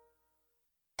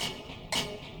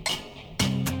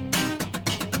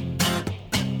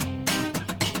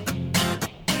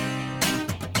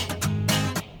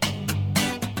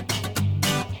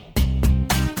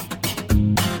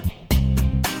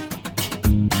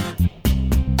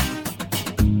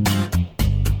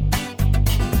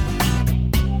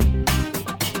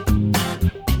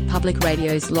Public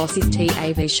Radio's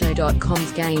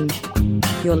LossisTAVShow.com's game.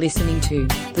 You're listening to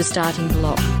The Starting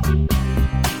Block.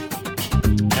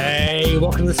 Hey,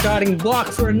 welcome to The Starting Block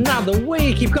for another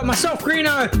week. You've got myself,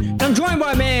 Greeno, and I'm joined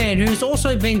by a man who's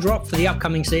also been dropped for the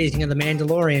upcoming season of The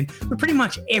Mandalorian for pretty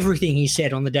much everything he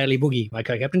said on the Daily Boogie. My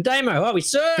co-captain Damo, how are we,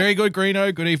 sir? Very good,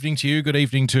 Greeno. Good evening to you. Good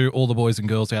evening to all the boys and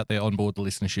girls out there on board the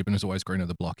listenership, and as always, Greeno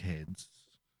the Blockheads.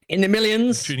 In the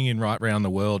millions. Tuning in right around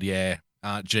the world, yeah.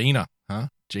 Gina, huh?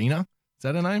 Gina? Is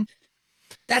that her name?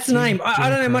 That's the name. I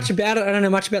don't know much about it. I don't know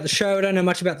much about the show. I don't know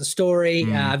much about the story.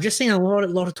 I've just seen a lot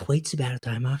of tweets about it,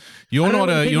 Damo. You're not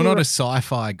a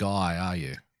sci-fi guy, are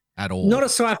you? At all? Not a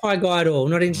sci-fi guy at all.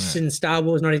 Not interested in Star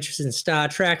Wars. Not interested in Star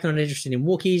Trek. Not interested in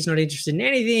Wookiees. Not interested in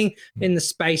anything in the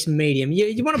space medium.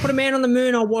 You want to put a man on the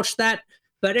moon? I'll watch that.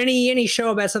 But any show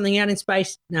about something out in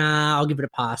space, nah, I'll give it a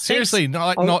pass. Seriously,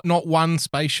 not one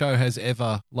space show has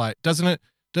ever, like, doesn't it?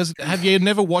 Have you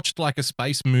never watched like a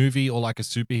space movie or like a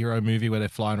superhero movie where they're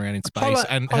flying around in space?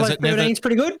 Apollo 13's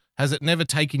pretty good. Has it never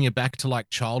taken you back to like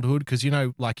childhood? Because, you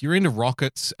know, like you're into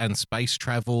rockets and space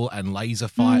travel and laser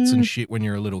fights and shit when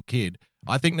you're a little kid.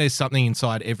 I think there's something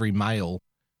inside every male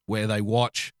where they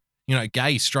watch, you know,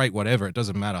 gay, straight, whatever, it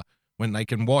doesn't matter. When they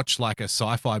can watch like a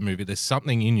sci-fi movie, there's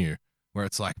something in you where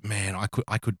it's like, man,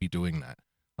 I could be doing that.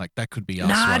 Like that could be us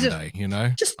one day, you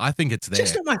know? I think it's there.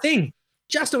 Just not my thing.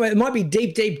 Just it might be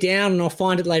deep down, and I'll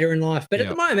find it later in life. But at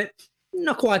the moment,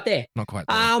 not quite there. Not quite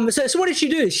there. So what did she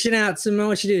do? She sent out some.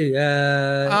 What did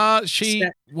she do?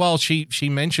 She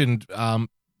mentioned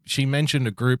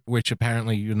a group which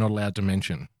apparently you're not allowed to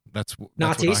mention. That's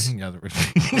Nazis.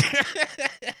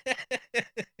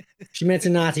 She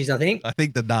mentioned Nazis, I think. I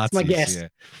think the Nazis. That's my guess. Yeah.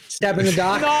 Stab in the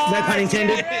dark. No pun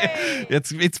intended.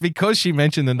 It's because she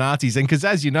mentioned the Nazis, and because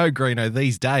as you know, Greeno,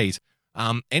 these days.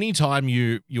 Anytime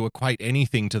you equate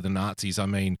anything to the Nazis, I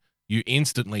mean, you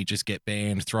instantly just get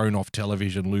banned, thrown off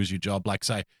television, lose your job. Like,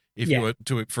 say, if you were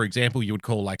to, for example, you would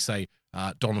call, like, say,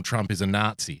 Donald Trump is a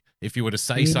Nazi. If you were to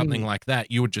say something like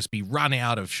that, you would just be run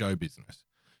out of show business.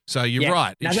 So you're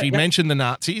right. She mentioned the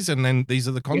Nazis, and then these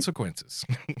are the consequences.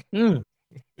 You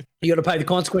got to pay the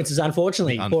consequences,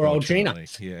 unfortunately. Poor old Gina.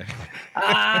 Yeah.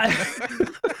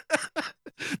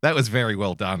 That was very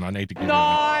well done. I need to give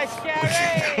Nice,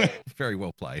 Gary! Very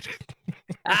well played.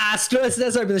 Let's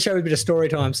open the show with a bit of story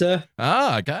time, sir.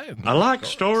 Okay. I like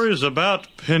stories about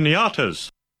piñatas.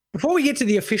 Before we get to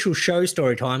the official show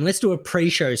story time, let's do a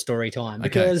pre-show story time.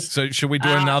 Because, so should we do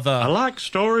another? I like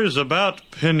stories about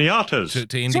piñatas. To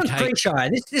this indicate. one's pre-show.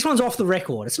 This one's off the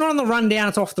record. It's not on the rundown.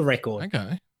 It's off the record.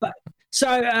 Okay.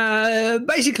 So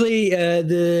basically,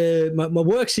 my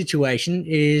work situation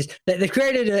is that they've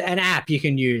created an app you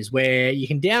can use where you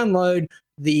can download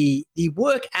the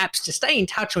work apps to stay in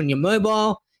touch on your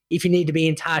mobile if you need to be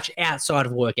in touch outside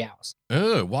of work hours.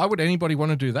 Oh, why would anybody want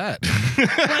to do that?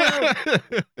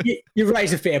 You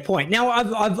raise a fair point. Now,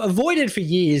 I've avoided for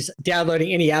years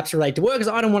downloading any apps related to work because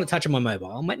I don't want to touch on my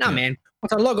mobile. I'm like, no, man.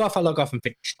 Once I log off and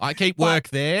finish. I keep work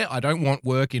there. I don't want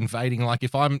work invading. Like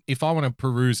if I want to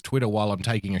peruse Twitter while I'm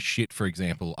taking a shit, for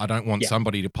example, I don't want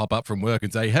somebody to pop up from work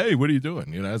and say, "Hey, what are you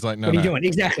doing?" You know, it's like, no, what are you doing?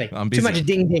 Exactly. I'm busy. Too much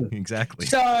ding ding. Exactly.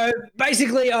 So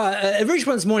basically, I reached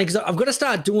one this morning because I've got to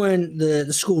start doing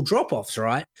the school drop offs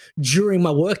right during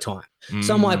my work time.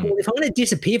 So I'm like, well, if I'm going to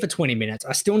disappear for 20 minutes,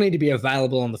 I still need to be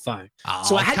available on the phone. Oh,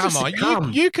 so I had come to on.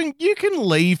 succumb. You can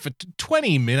leave for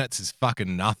 20 minutes is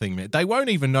fucking nothing, man. They won't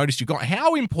even notice you got.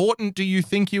 How important do you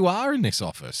think you are in this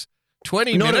office?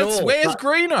 20 Not minutes? at all, Where's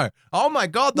Greeno? Oh my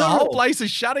God, the No. whole place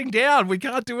is shutting down. We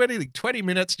can't do anything. 20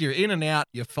 minutes, you're in and out,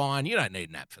 you're fine. You don't need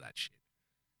an app for that shit.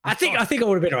 I think I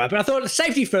would have been all right, but I thought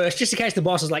safety first, just in case the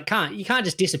boss is like, you can't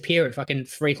just disappear at fucking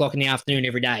 3:00 in the afternoon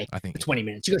every day for 20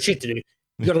 minutes. You got shit to do.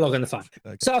 You got to log on the phone.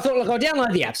 Okay. So I thought, look, I'll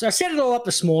download the app. So I set it all up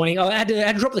this morning. I had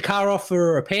to drop the car off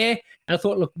for a repair. And I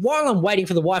thought, look, while I'm waiting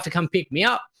for the wife to come pick me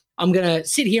up, I'm going to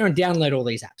sit here and download all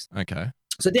these apps. Okay.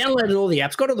 So downloaded all the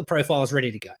apps, got all the profiles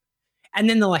ready to go. And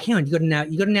then they're like, hang on, you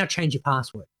got to now change your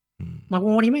password. I'm like,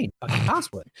 well, what do you mean? Fucking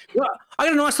password. Well, I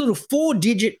got a nice little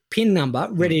 4-digit PIN number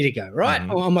ready to go, right?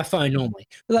 On my phone normally.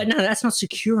 They're like, no, that's not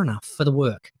secure enough for the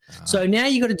work. So now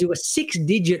you got to do a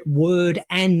 6-digit word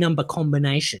and number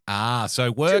combination.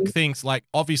 So work thinks like,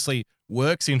 obviously,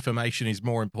 work's information is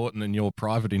more important than your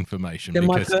private information. Than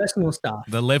my personal stuff.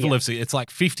 The level of, it's like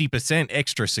 50%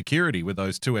 extra security with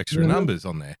those 2 extra numbers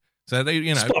on there. So they,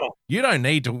 you know, you don't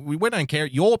need to. We don't care.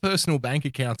 Your personal bank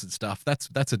accounts and stuff.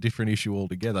 That's a different issue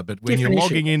altogether. But when you're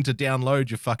logging in to download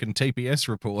your fucking TPS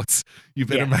reports, you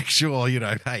better make sure, you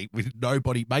know, hey, with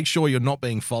nobody, make sure you're not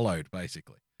being followed,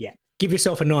 basically. Yeah. Give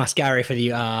yourself a nice Gary for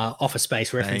the Office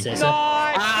Space reference there.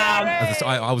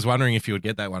 I was wondering if you would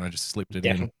get that one. I just slipped it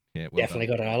in. Yeah, definitely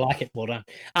got it. I like it. Well done.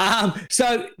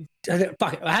 So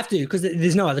fuck it, I have to because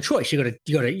there's no other choice. You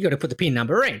got to put the PIN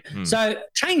number in. So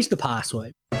change the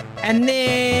password, and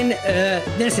then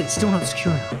I said still not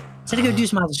secure enough. So I got to do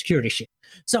some other security shit.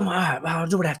 So I'm like, all right, well, I'll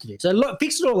do what I have to do. So look,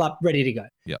 fix it all up, ready to go.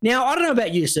 Yep. Now I don't know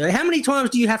about you, sir. How many times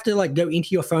do you have to like go into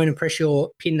your phone and press your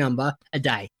PIN number a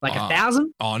day? Like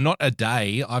 1,000? Oh, not a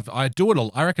day. I do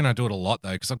it. I reckon I do it a lot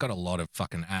though, because I've got a lot of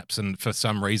fucking apps, and for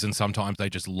some reason, sometimes they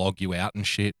just log you out and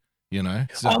shit. You know,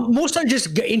 so, more so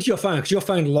just go into your phone because your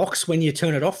phone locks when you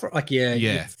turn it off. Like you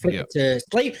flip it to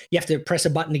sleep, you have to press a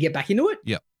button to get back into it.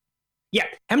 Yep. Yeah.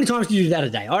 How many times do you do that a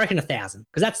day? I reckon 1,000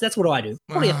 because that's what I do.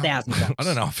 Probably 1,000 times. I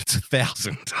don't know if it's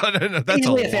 1,000. I don't know. That's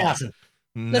easily a 1,000.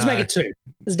 No. Let's make it 2.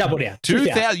 Let's double down.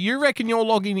 2,000. You reckon you're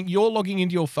logging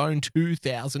into your phone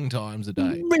 2,000 times a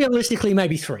day? Realistically,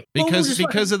 maybe 3.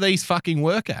 Because of these fucking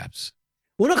work apps.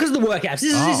 Well, not because of the work apps.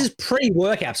 This is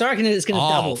pre-work apps. I reckon it's going to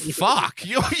double. Fuck.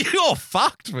 You're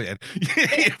fucked, man.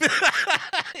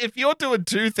 If you're doing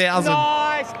 2,000,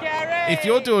 Nice, Gary. if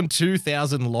you're doing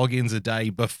 2,000 logins a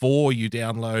day before you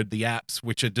download the apps,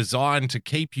 which are designed to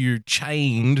keep you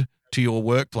chained to your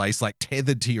workplace, like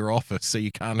tethered to your office, so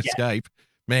you can't escape,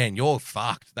 man, you're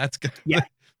fucked. It's going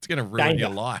to ruin your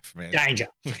life, man. Danger.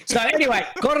 So anyway,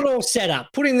 got it all set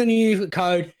up, put in the new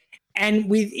code, and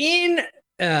within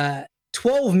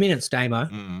 12 minutes, Damo,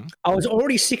 I was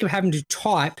already sick of having to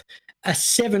type a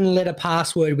 7-letter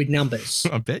password with numbers.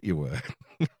 I bet you were.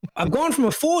 I've gone from a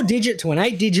 4-digit to an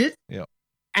 8-digit. Yep.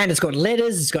 And it's got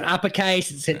letters, it's got uppercase,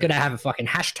 it's going to have a fucking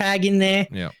hashtag in there.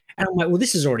 Yeah. And I'm like, well,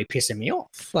 this is already pissing me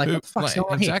off. Like, what the fuck's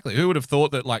going on here? Exactly. Who would have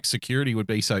thought that like security would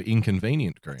be so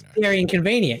inconvenient, Greeno? Very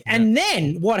inconvenient. Yeah. And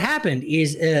then what happened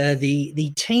is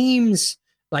the team's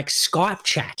like Skype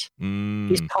chat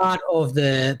is part of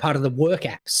the work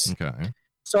apps. Okay.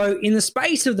 So in the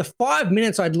space of the 5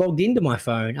 minutes I'd logged into my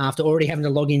phone after already having to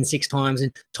log in 6 times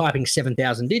and typing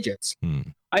 7,000 digits,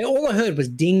 all I heard was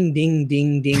ding, ding,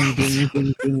 ding, ding, ding,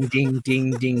 ding, ding, ding,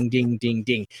 ding, ding, ding, ding,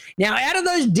 ding. Now, out of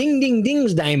those ding, ding,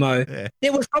 dings, Damo,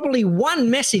 there was probably one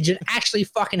message that actually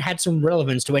fucking had some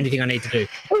relevance to anything I need to do.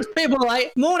 Those people were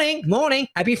like, morning,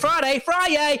 happy Friday.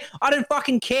 I don't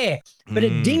fucking care. But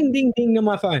a ding, ding, ding on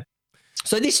my phone.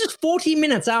 So this is 40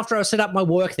 minutes after I set up my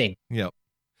work thing. Yep.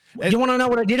 Do you want to know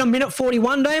what I did on minute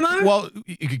 41, Damo? Well,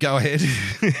 you could go ahead.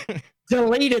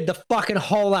 Deleted the fucking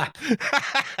whole app.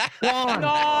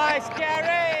 Nice,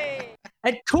 Gary.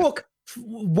 It took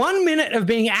 1 minute of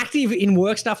being active in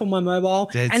work stuff on my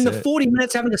mobile and the 40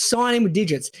 minutes having to sign in with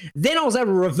digits. Then I was able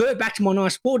to revert back to my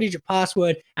nice 4-digit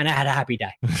password and I had a happy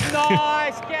day.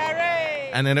 Nice, Gary.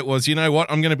 And then it was, you know what?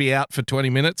 I'm going to be out for 20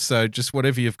 minutes. So just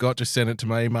whatever you've got, just send it to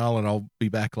my email and I'll be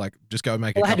back. Like, just go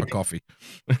make a cup of coffee.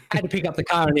 I had to pick up the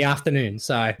car in the afternoon.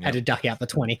 So I had to duck out the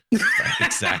 20.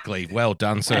 Exactly. Well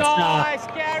done, sir. Nice,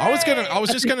 Gary. I was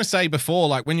just going to say before,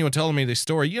 like when you were telling me this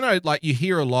story, you know, like you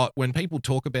hear a lot when people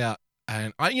talk about,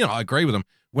 and I agree with them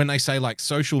when they say like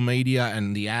social media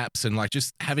and the apps and like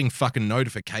just having fucking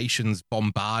notifications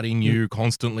bombarding you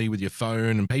constantly with your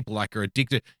phone, and people like are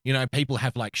addicted. You know, people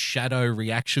have like shadow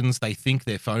reactions. They think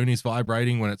their phone is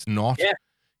vibrating when it's not. Yeah.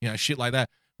 You know, shit like that,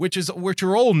 which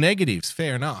are all negatives.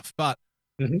 Fair enough, but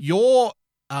your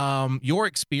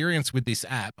experience with this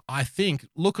app, I think,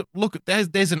 look,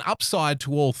 there's an upside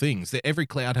to all things. That every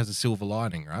cloud has a silver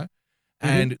lining, right?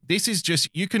 And this is just,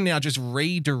 you can now just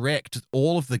redirect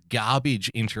all of the garbage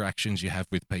interactions you have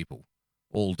with people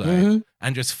all day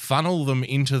and just funnel them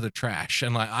into the trash.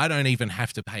 And like, I don't even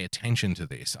have to pay attention to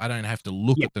this. I don't have to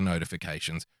look at the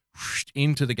notifications.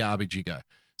 Into the garbage you go.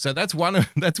 So that's one of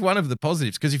the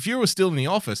positives. Because if you were still in the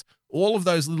office, all of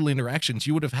those little interactions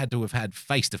you would have had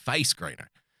face-to-face, Greeno.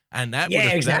 And that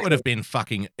would have been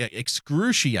fucking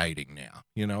excruciating now.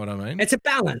 You know what I mean? It's a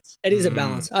balance. It is a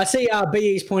balance. I see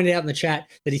BE's pointed out in the chat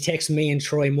that he texts me and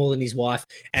Troy more than his wife.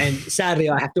 And sadly,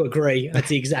 I have to agree. That's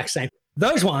the exact same.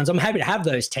 Those ones, I'm happy to have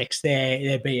those texts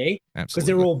there, BE, because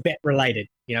they're all bet related.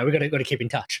 You know, we've got to keep in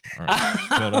touch. All right.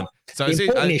 Well done. So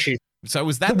issues. So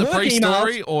was that the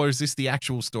pre-story or is this the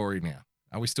actual story now?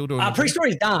 Are we still doing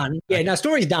pre-story's done. Yeah, okay. No,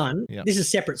 story's done. Yep. This is a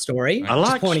separate story. I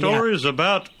like stories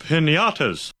about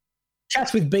pinatas.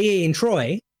 Chats with BE and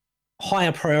Troy,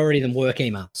 higher priority than work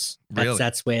emails. Really?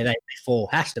 That's where they fall.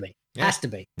 Has to be. Yeah. Has to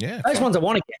be. Yeah. Those ones I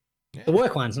want to get. Yeah. The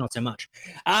work ones, not so much.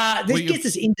 This gets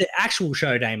us into actual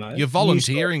show demo. You're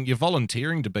volunteering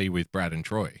to be with Brad and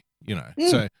Troy, you know.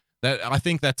 So that I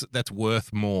think that's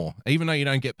worth more. Even though you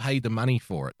don't get paid the money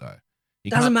for it though.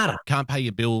 Doesn't matter. Can't pay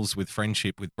your bills with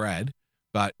friendship with Brad,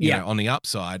 but you know, on the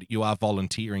upside, you are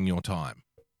volunteering your time.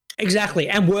 Exactly.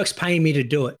 And work's paying me to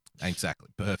do it. Exactly.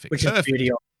 Perfect. Which is the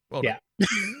beauty of well yeah.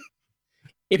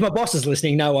 If my boss is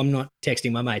listening, no, I'm not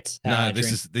texting my mates. No,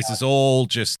 this is all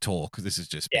just talk. This is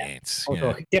just Yeah, bants. I'll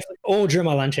talk. Definitely all during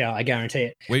my lunch hour. I guarantee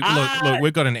it. Look,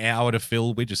 we've got an hour to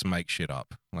fill. We just make shit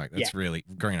up. Like that's really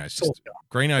Greeno's just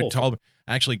Greeno told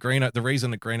actually Greeno. The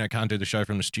reason that Greeno can't do the show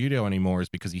from the studio anymore is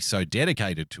because he's so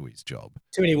dedicated to his job.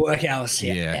 Too many work hours.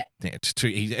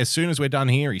 As soon as we're done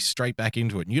here, he's straight back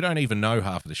into it. And you don't even know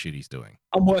half of the shit he's doing.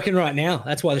 I'm working right now.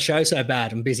 That's why the show's so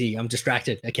bad. I'm busy. I'm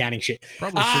distracted. Accounting shit.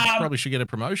 Probably should get a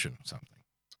promotion or something.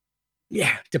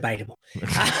 Yeah, debatable.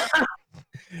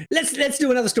 Let's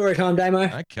do another story time, Damo.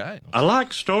 Okay. I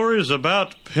like stories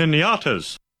about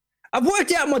pinatas. I've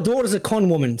worked out my daughter's a con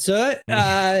woman, sir.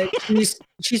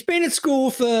 She's been at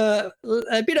school for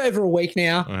a bit over a week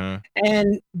now,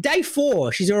 and day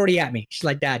 4, she's already at me. She's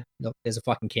like, "Dad, look, there's a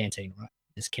fucking canteen, right?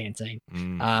 This canteen.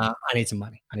 I need some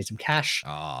money. I need some cash.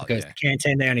 Because the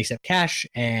canteen they only accept cash,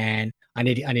 and I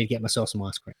need to get myself some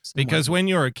ice creams." Because when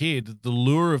you're a kid, the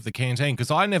lure of the canteen,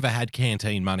 because I never had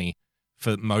canteen money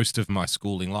for most of my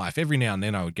schooling life. Every now and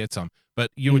then I would get some,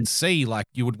 but you would see, like,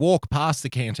 you would walk past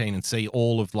the canteen and see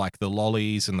all of like the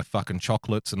lollies and the fucking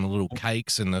chocolates and the little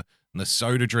cakes and the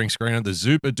soda drinks, the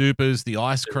Zupa Dupas, the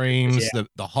ice creams,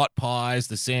 the hot pies,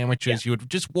 the sandwiches. You would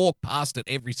just walk past it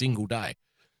every single day.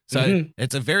 So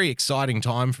it's a very exciting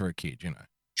time for a kid, you know.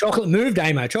 Chocolate Move,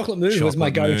 Damo. Chocolate Move was my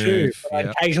go-to. I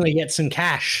occasionally get some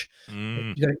cash.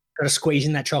 You got to squeeze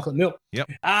in that chocolate milk.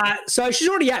 Yep. So she's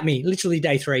already at me, literally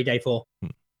day 3, day 4.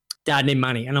 Dad, I need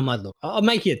money. And I'm like, look, I'll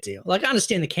make you a deal. Like, I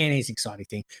understand the canning's an exciting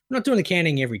thing. I'm not doing the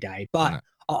canning every day, but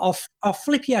I'll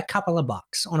flip you a couple of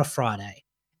bucks on a Friday,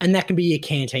 and that can be your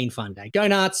canteen fun day. Go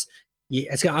nuts. I'm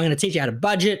going to teach you how to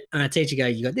budget. I'm going to teach you,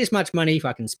 you got this much money. If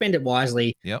I can spend it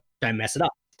wisely, don't mess it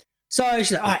up. So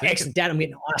she's like, all right, excellent, Dad, I'm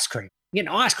getting ice cream.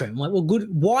 I'm like, well, good,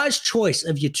 wise choice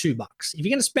of your $2. If you're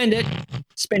going to spend it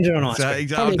on ice cream.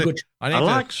 Exactly. I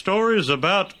like stories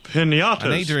about pinatas.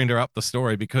 I need to interrupt the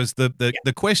story because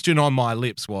the question on my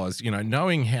lips was, you know,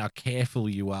 knowing how careful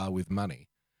you are with money,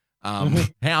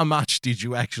 how much did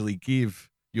you actually give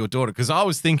your daughter? Because I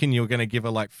was thinking you were going to give her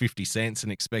like 50 cents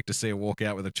and expect to see her walk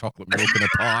out with a chocolate milk and a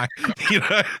pie. You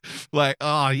know, like,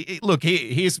 oh, look,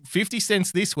 here's 50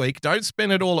 cents this week. Don't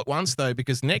spend it all at once, though,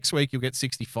 because next week you'll get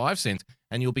 65 cents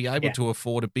and you'll be able to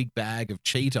afford a big bag of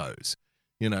Cheetos.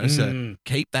 You know, so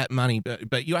keep that money.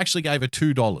 But you actually gave her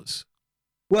 $2.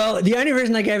 Well, the only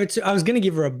reason I gave it to, I was going to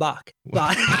give her $1,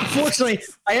 but unfortunately,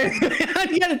 I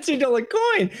only had a $2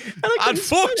 coin.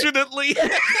 Unfortunately.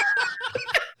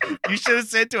 You should have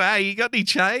said to her, hey, you got any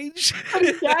change? I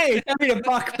need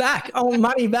 $1 back. I want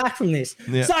money back from this.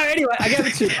 Yeah. So anyway, I gave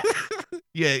it $2.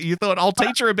 Yeah, you thought, I'll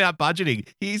teach her about budgeting.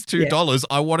 Here's $2. Yeah.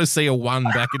 I want to see a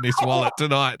 $1 back in this wallet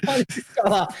tonight.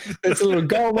 It's a little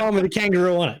gold one with a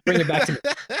kangaroo on it. Bring it back to me.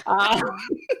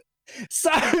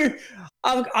 So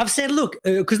I've said, look,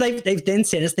 because they've then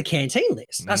sent us the canteen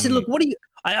list. I said, look, what do you?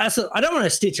 I said, I don't want to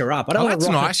stitch her up. I don't want to.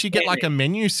 That's nice. You get like a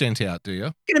menu sent out, do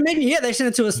you? Get a menu. Yeah, they sent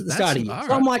it to us at the start of the year.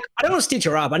 So I'm like, I don't want to stitch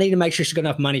her up. I need to make sure she's got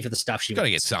enough money for the stuff she wants. Got to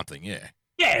get something, yeah.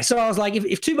 Yeah, so I was like,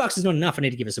 if $2 is not enough, I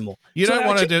need to give her some more. You don't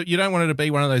want her to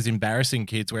be one of those embarrassing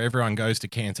kids where everyone goes to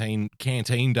canteen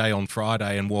day on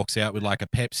Friday and walks out with like a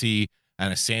Pepsi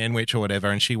and a sandwich or whatever,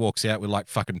 and she walks out with like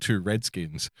fucking 2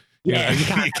 Redskins. Yeah,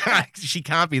 you can't. She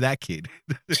can't be that kid.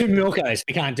 2 Milkos.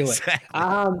 We can't do it.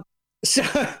 Exactly. So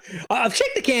I've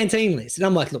checked the canteen list, and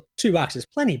I'm like, look, $2 is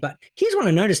plenty. But here's what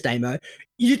I noticed, Damo.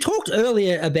 You talked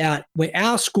earlier about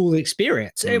our school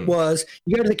experience. It was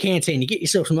you go to the canteen, you get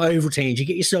yourself some Ovaltines, you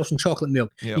get yourself some chocolate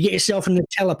milk, you get yourself a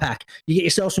Nutella pack, you get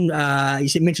yourself some.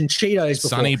 You mentioned Cheetos before.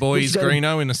 Sunny Boys,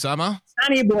 Greeno in the summer.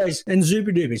 Sunny Boys and Zupa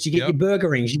Dupas. You get your burger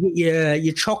rings, you get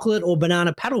your chocolate or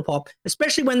banana paddle pop.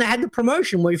 Especially when they had the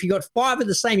promotion where if you got 5 of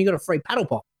the same, you got a free paddle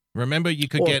pop. Remember, you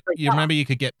could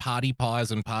get party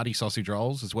pies and party sausage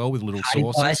rolls as well with little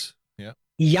sauces. Pies. Yeah.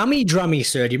 Yummy Drummy,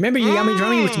 sir. Do you remember your Yummy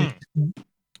Drummy?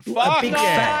 A big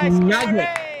fat nugget.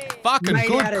 Fucking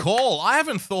good call. I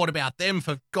haven't thought about them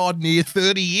for near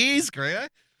 30 years, Greg.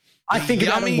 I think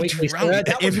about them weekly, sir.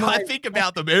 I think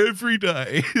about them every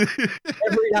day. Every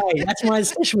day. That's my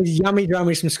obsession with Yummy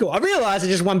Drummies from school. I realize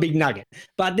they're just one big nugget,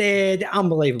 but they're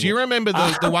unbelievable. Do you remember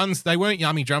the ones, they weren't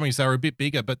Yummy Drummies, they were a bit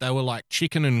bigger, but they were like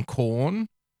chicken and corn.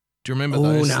 Do you remember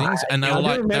those things? And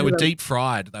they were deep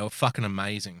fried. They were fucking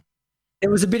amazing. There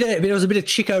was a bit of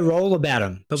Chico roll about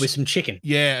them, but with some chicken.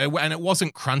 Yeah, and it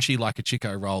wasn't crunchy like a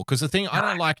Chico roll. Because the thing, I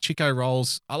don't like Chico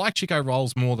rolls. I like Chico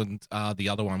rolls more than the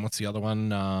other one. What's the other one?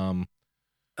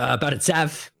 Buttered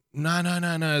Sav.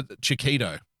 No.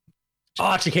 Chiquito.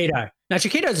 Oh, Chiquito. No,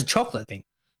 Chiquito's a chocolate thing.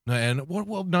 No, and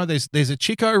no, there's a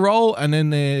Chico roll, and then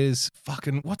there's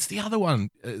fucking, what's the other one?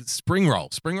 Spring roll.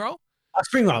 Spring roll? A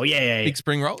spring roll, yeah. Big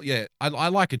spring roll? Yeah. I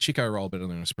like a Chico roll better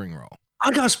than a spring roll.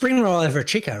 I'd go a spring roll over a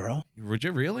Chico roll. Would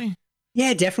you really?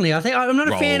 Yeah, definitely. I think I'm not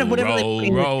a fan of whatever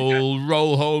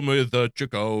roll home with a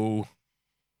Chico.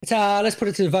 Let's put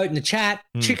it to the vote in the chat.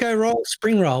 Chico roll,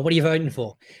 spring roll. What are you voting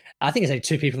for? I think it's only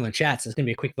 2 people in the chat, so it's going to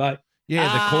be a quick vote.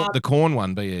 Yeah, the corn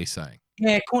one, BE saying.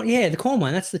 Yeah, the corn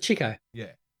one. That's the Chico.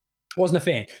 Yeah. Wasn't a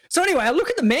fan. So anyway, I look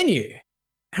at the menu,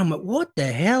 and I'm like, what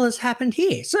the hell has happened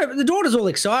here? So the daughter's all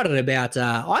excited about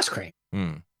ice cream.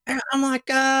 And I'm like,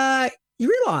 you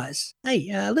realise,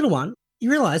 hey, little one, you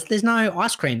realise there's no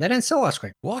ice cream. They don't sell ice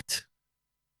cream. What?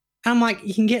 And I'm like,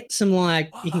 you can get some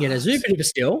you can get a Zupa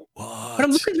still. What? But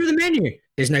I'm looking through the menu.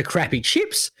 There's no crappy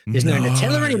chips. There's no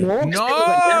Nutella anymore.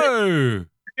 No.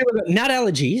 People got nut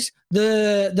allergies.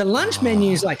 The lunch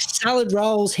menu is like salad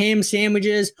rolls, ham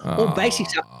sandwiches, all basic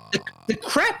stuff. The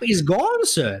crap is gone,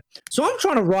 sir. So I'm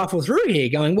trying to rifle through here,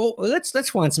 going, well, let's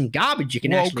find some garbage you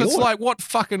can actually order. Like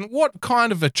what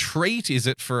kind of a treat is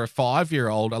it for a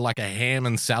 5-year-old? Like a ham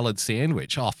and salad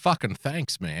sandwich? Oh, fucking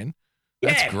thanks, man.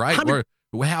 That's great.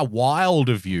 How wild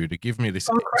of you to give me this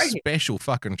special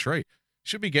fucking treat.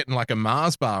 Should be getting like a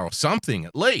Mars bar or something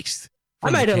at least.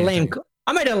 I made a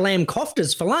lamb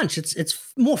koftas for lunch.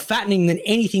 It's more fattening than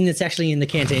anything that's actually in the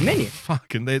canteen menu.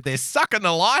 Fucking, they're sucking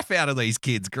the life out of these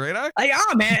kids, Greeno. They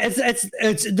are, man.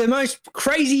 It's the most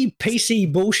crazy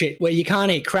PC bullshit where you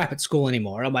can't eat crap at school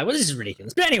anymore. I'm like, well, this is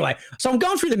ridiculous. But anyway, so I'm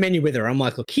going through the menu with her. I'm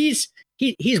like, look, here's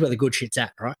where the good shit's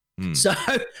at, right? So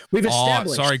we've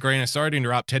established. Sorry, Greeno. Sorry to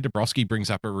interrupt. Ted Dabrowski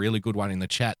brings up a really good one in the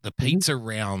chat. The pizza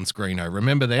rounds, Greeno.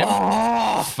 Remember them?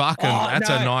 That's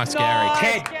a nice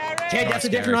Gary. Ted, that's a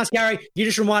different nice Gary. You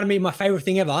just reminded me of my favorite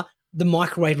thing ever, the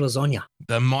microwave lasagna.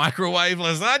 The microwave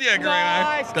lasagna,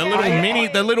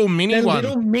 Greeno. The little mini one. The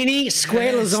little mini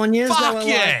square lasagnas. Fuck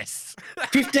yes.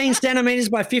 15 centimeters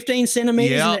by 15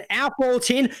 centimeters and an outball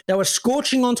tin. They were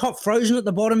scorching on top, frozen at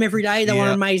the bottom every day. They were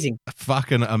amazing.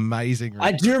 Fucking amazing.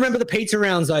 I do remember the pizza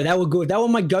rounds though. They were good. They were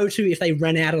my go-to if they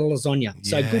ran out of lasagna.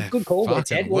 So good call there,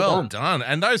 Ted. Well done.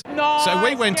 And those. So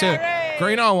we went to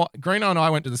Greeno and I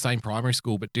went to the same primary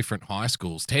school but different high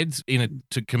schools. Ted's in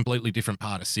a completely different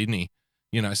part of Sydney.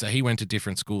 You know, so he went to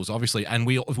different schools, obviously, and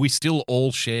we still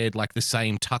all shared like the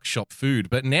same tuck shop food.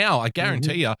 But now, I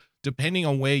guarantee you, depending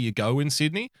on where you go in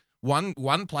Sydney, one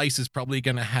place is probably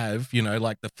going to have, you know,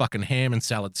 like the fucking ham and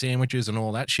salad sandwiches and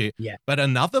all that shit. Yeah. But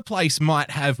another place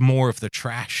might have more of the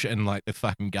trash and like the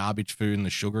fucking garbage food and the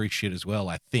sugary shit as well.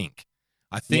 I think.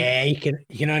 Yeah, you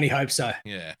can only hope so.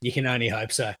 Yeah. You can only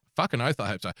hope so. Fucking oath, I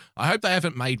hope so. I hope they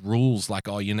haven't made rules like,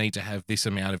 oh, you need to have this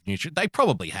amount of nutrients. They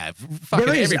probably have. Fucking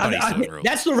everybody's done rules.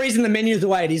 That's the reason the menu is the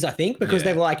way it is, I think, because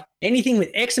they're like, anything with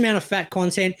X amount of fat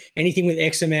content, anything with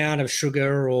X amount of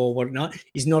sugar or whatnot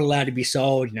is not allowed to be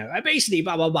sold, you know, obesity,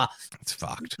 blah, blah, blah. It's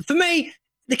fucked. For me,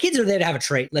 the kids are there to have a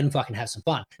treat. Let them fucking have some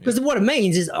fun. Because what it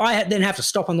means is I then have to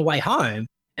stop on the way home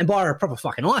and buy her a proper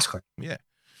fucking ice cream. Yeah.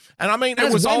 And I mean,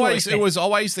 it was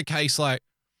always the case, like,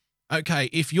 okay,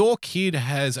 if your kid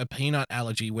has a peanut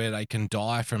allergy where they can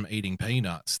die from eating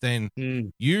peanuts, then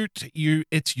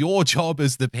it's your job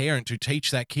as the parent to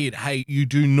teach that kid, hey, you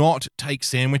do not take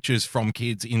sandwiches from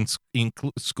kids in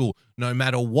school, no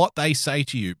matter what they say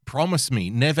to you. Promise me,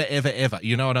 never, ever, ever.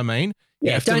 You know what I mean?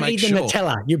 Yeah, don't eat the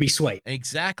Nutella. You'll be sweet.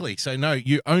 Exactly. So no,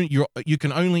 you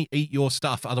can only eat your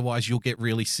stuff, otherwise you'll get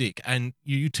really sick. And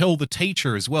you tell the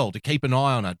teacher as well to keep an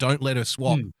eye on her. Don't let her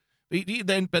swap.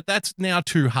 But that's now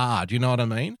too hard. You know what I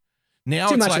mean? Now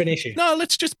too it's much like, of an issue. No,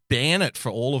 let's just ban it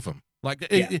for all of them. Like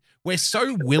we're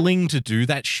so willing to do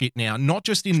that shit now, not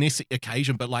just in this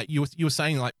occasion, but like you were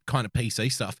saying, like kind of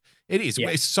PC stuff. It is. Yeah.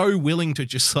 We're so willing to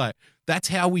just like, that's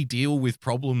how we deal with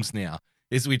problems now.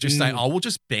 Is we just say, oh, we'll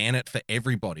just ban it for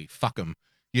everybody. Fuck them,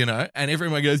 you know? And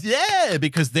everyone goes, yeah,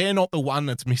 because they're not the one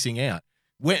that's missing out.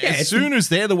 As soon as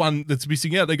they're the one that's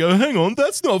missing out, they go, hang on,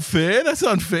 that's not fair. That's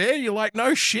unfair. You're like,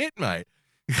 no shit, mate.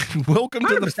 Welcome 100%.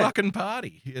 To the fucking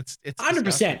party. It's 100%.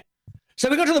 Disgusting. So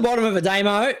we got to the bottom of it,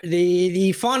 Damo.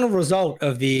 The final result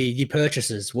of the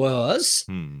purchases was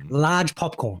large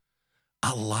popcorn.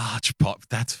 A large pop.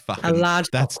 That's fucking. A large.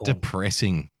 That's popcorn.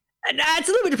 Depressing. It's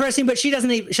a little bit depressing, but she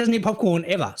doesn't eat popcorn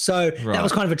ever. So that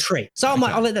was kind of a treat. So I'm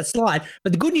like, I'll let that slide.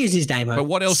 But the good news is, Damo. But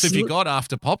what else have you got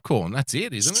after popcorn? That's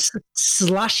it, isn't it?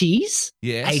 Slushies.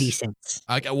 Yes. 80 cents.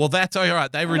 Okay, well that's all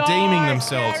right. They're redeeming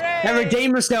themselves. They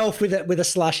redeem themselves with a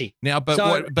slushie. Now,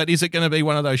 but is it going to be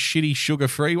one of those shitty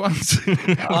sugar-free ones? You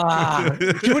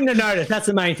wouldn't have noticed. That's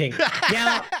the main thing.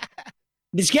 Now,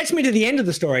 this gets me to the end of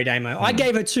the story, Damo. I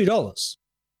gave her $2.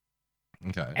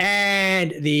 Okay.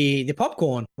 And the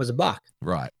popcorn was $1.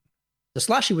 Right. The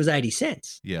slushie was 80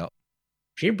 cents. Yeah.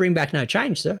 She didn't bring back no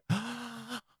change, sir.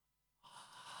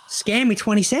 Scam me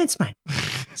 20 cents, mate.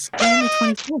 Scam me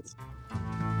 20 cents.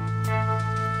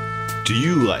 Do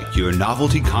you like your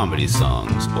novelty comedy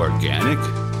songs organic?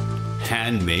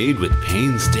 Handmade with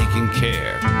painstaking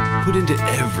care, put into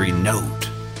every note?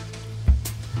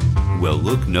 Well,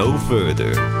 look no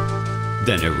further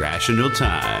than Irrational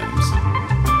Times.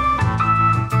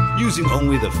 Using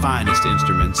only the finest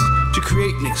instruments to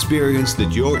create an experience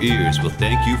that your ears will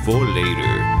thank you for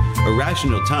later.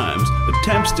 Irrational Times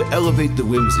attempts to elevate the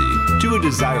whimsy to a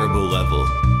desirable level.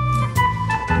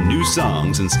 New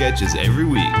songs and sketches every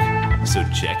week, so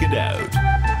check it out.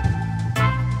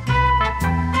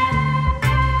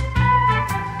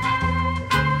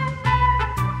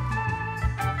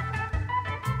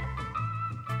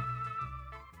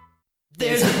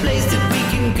 There's a place that we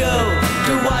can go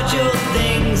to watch old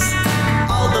things.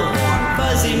 All the warm,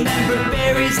 fuzzy member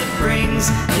berries it brings.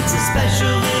 It's a special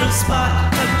little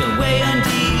spot tucked away on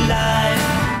D-Live.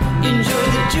 Enjoy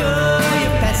the joy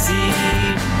of Pessy.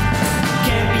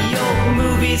 Campy old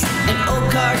movies and old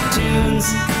cartoons.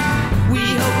 We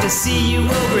hope to see you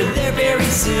over there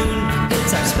very soon. It's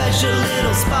our special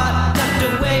little spot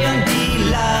tucked away on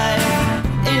D-Live.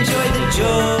 Enjoy the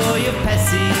joy of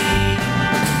Pessy.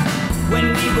 When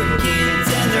we were kids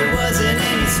and there wasn't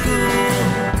any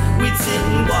school, we'd sit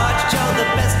and watch all the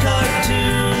best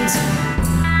cartoons,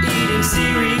 eating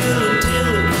cereal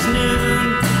until it was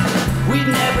noon. We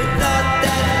never thought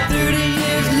that 30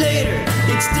 years later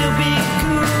it'd still be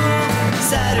cool.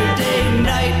 Saturday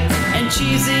night and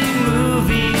cheesy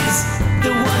movies,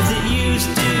 the ones that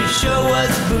used to show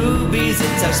us boobies.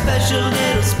 It's our special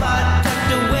little spot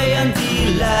tucked away on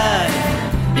D-Live.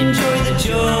 Enjoy the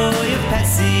joy of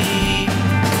Pessy.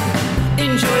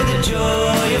 Enjoy the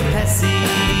joy of Pessy.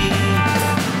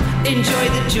 Enjoy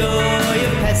the joy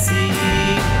of Pessy.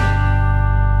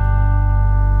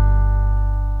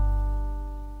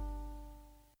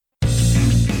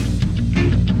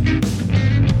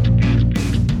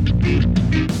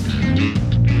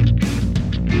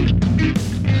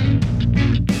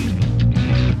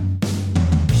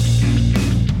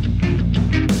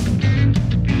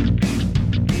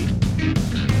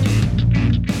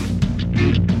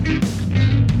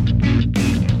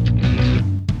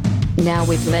 Now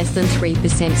with less than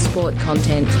 3% sport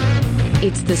content.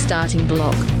 It's the starting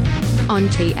block on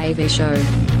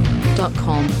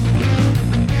TAVShow.com.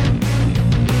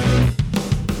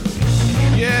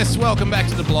 Yes, welcome back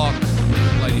to the block,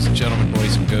 ladies and gentlemen,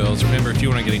 boys and girls. Remember, if you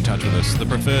want to get in touch with us, the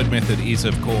preferred method is,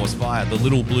 of course, via the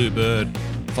little blue bird.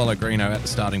 Follow Greeno at the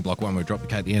starting block one. We drop the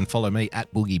K at the end. Follow me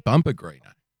at Boogie Bumper Greeno.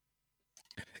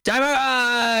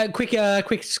 Damo,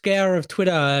 quick scour of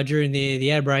Twitter during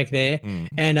the ad break there,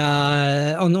 and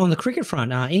on the cricket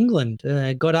front, England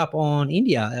got up on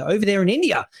India over there in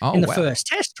India in the first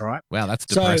test, right? Wow, that's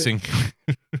depressing. So,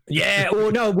 yeah,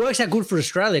 well, no, it works out good for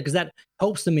Australia because that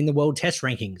helps them in the world test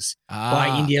rankings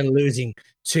by India losing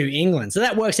to England. So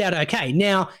that works out okay.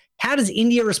 Now, how does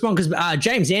India respond? Because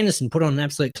James Anderson put on an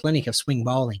absolute clinic of swing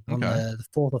bowling on the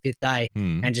fourth or fifth day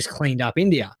and just cleaned up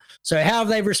India. So how have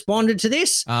they responded to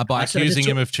this? By accusing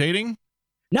him of cheating?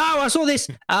 No, I saw this.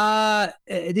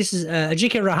 This is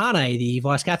Ajika Rahane, the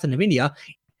vice captain of India.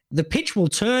 The pitch will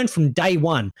turn from day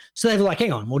one. So they're like,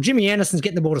 hang on, well, Jimmy Anderson's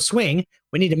getting the ball to swing.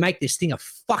 We need to make this thing a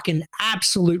fucking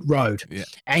absolute road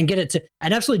and get it to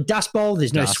an absolute dust bowl.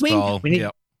 There's no swing. Bowl.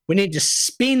 We need to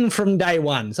spin from day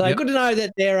one. So good to know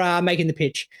that they're making the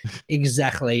pitch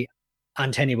exactly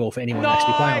untenable for anyone to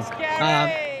actually play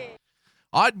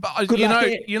on.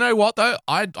 You know what though?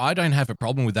 I don't have a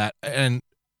problem with that, and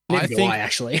I think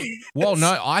actually. Well,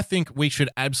 no, I think we should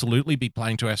absolutely be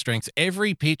playing to our strengths.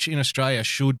 Every pitch in Australia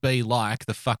should be like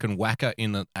the fucking whacker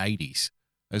in the 80s.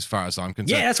 As far as I'm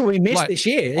concerned. Yeah, that's what we missed this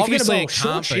year. Obviously, it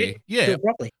can't be.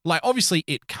 Obviously,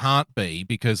 it can't be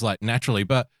because, naturally,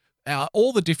 but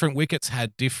all the different wickets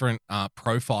had different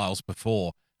profiles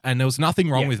before, and there was nothing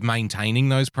wrong with maintaining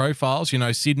those profiles. You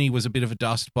know, Sydney was a bit of a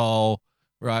dust bowl,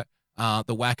 right?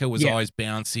 The whacker was always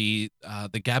bouncy.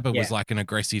 The Gabba was like an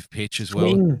aggressive pitch as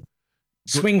well.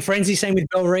 Swing frenzy, same with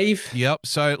Bellerive. Yep.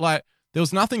 So, there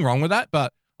was nothing wrong with that,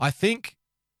 but I think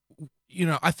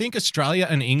Australia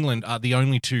and England are the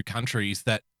only two countries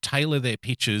that tailor their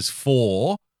pitches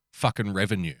for fucking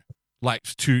revenue.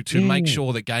 To make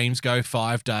sure that games go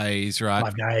 5 days, right?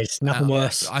 5 days, nothing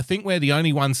worse. I think we're the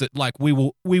only ones that we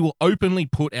will openly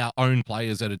put our own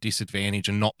players at a disadvantage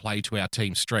and not play to our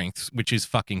team's strengths, which is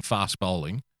fucking fast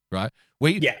bowling, right?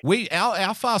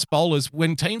 Our fast bowlers,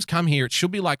 when teams come here, it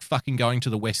should be like fucking going to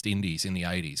the West Indies in the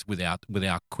 80s with our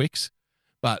quicks.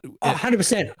 But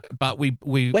 100%. But we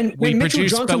when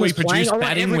produce playing,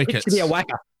 batting wickets. To be a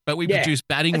whacker. But we produce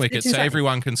batting wickets so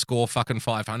everyone can score fucking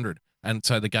 500. And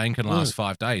so the game can last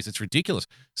 5 days. It's ridiculous.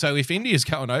 So if India's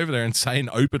going over there and saying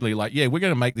openly, like, yeah, we're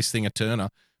going to make this thing a turner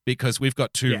because we've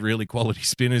got two really quality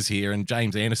spinners here and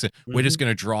James Anderson, we're just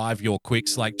going to drive your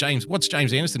quicks. Like what's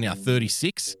James Anderson now?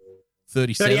 36?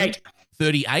 37?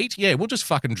 38? Yeah, we'll just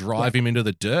fucking drive him into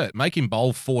the dirt. Make him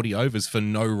bowl 40 overs for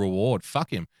no reward.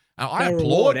 Fuck him. I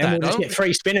applaud that. And we'll just get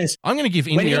 3 spinners. I'm going to give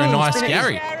India a nice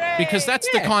Gary because that's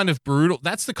the kind of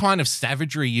that's the kind of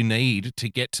savagery you need to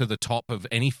get to the top of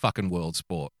any fucking world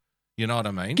sport. You know what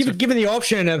I mean? Given the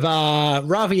option of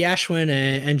Ravi Ashwin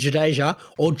and Jadeja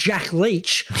or Jack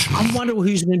Leach, I wonder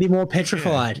who's going to be more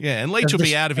petrified. Yeah, and Leach will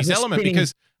be out of his element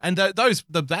because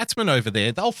the batsmen over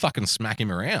there, they'll fucking smack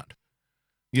him around.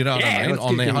 You know what I mean?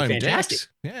 On their home decks.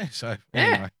 Yeah. So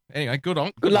anyway, good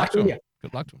luck to him.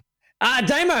 Good luck to him.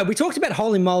 Damo, we talked about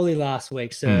Holy Moly last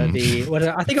week. So I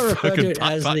think I referred to it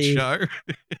as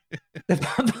the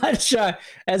putt show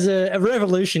as a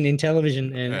revolution in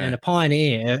television and a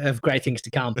pioneer of great things to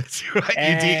come. That's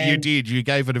right. You did. You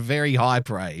gave it a very high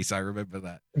praise. I remember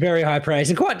that. Very high praise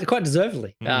and quite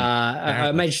deservedly.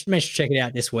 I made sure to check it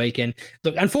out this week. And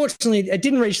look, unfortunately, it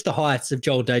didn't reach the heights of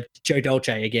Joe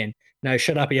Dolce again. No,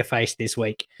 shut up your face this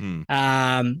week.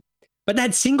 But they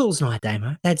had singles night,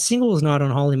 Damo. They had singles night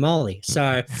on Holy Moly.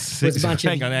 So it was a bunch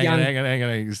of hang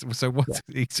on. So what?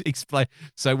 Explain.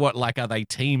 So what? Like, are they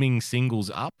teaming singles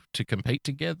up to compete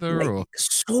together, or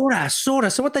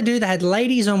sorta? So what they do? They had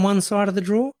ladies on one side of the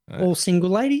draw, all single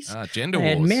ladies. Gender they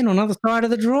wars. had men on the other side of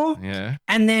the draw. Yeah.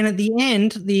 And then at the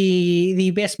end,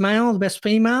 the best male, the best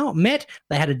female met.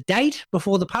 They had a date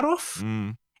before the putt off.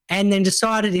 And then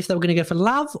decided if they were going to go for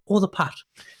love or the putt.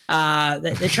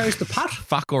 They chose the putt.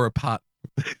 Fuck or a putt.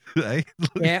 Yeah.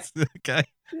 Okay.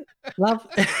 Love.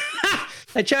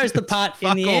 They chose the putt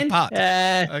in the end. Putt.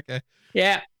 Okay.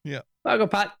 Yeah. Yeah. Fuck or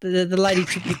putt. The lady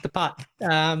picked the putt.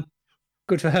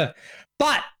 Good for her.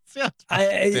 But you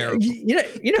know,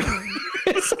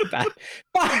 it's so bad.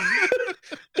 But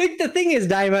the thing is,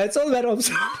 Damo, it's all about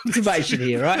observation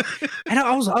here, right? And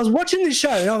I was watching this show,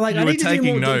 and I'm like, I need to do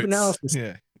more deep analysis.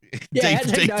 Yeah.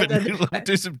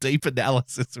 Do some deep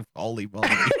analysis of Holy Moly.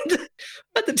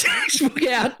 Had the textbook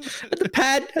out, had the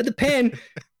pad, had the pen,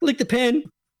 licked the pen,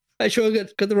 made sure I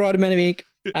got the right amount of ink,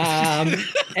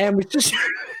 and was just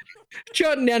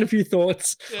jotting down a few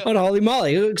thoughts on Holy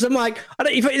Moly. Because I'm like,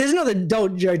 if there's another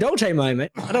Joe Dolce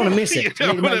moment, I don't want to miss it. You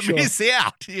don't want to miss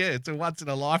out. Yeah, it's a once in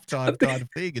a lifetime kind of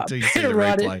thing until you see the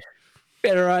replay.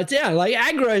 Better write down. Like,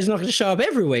 Agro's not going to show up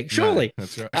every week, surely. No,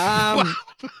 that's right.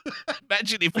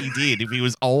 Imagine if he did, if he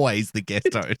was always the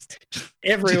guest host.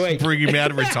 Every week. Bring him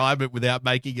out of retirement without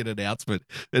making an announcement.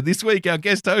 And this week, our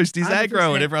guest host is 100%.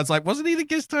 Agro. And everyone's like, wasn't he the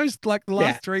guest host like the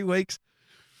last 3 weeks?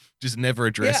 Just never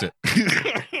address it.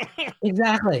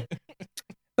 Exactly.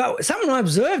 But something I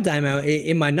observed, Damo,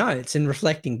 in my notes and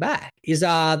reflecting back is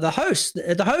the host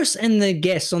and the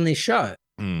guests on this show.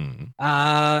 Matt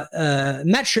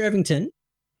Shervington.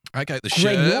 Okay, the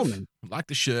Greg Sherv. Norman. Like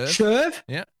the Sherv. Sherv.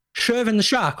 Yeah. Sherv and the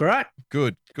Shark, right?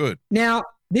 Good. Now,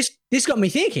 this got me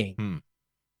thinking.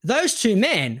 Those two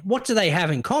men, what do they have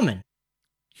in common?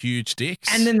 Huge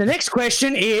dicks. And then the next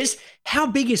question is, how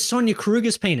big is Sonia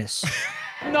Kruger's penis?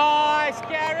 Nice,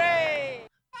 Gary!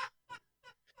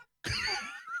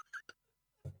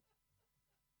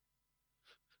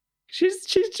 She's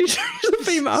a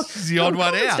female. She's the odd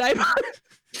one out.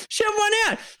 She had one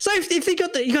out. So if you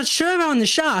got Shervo and the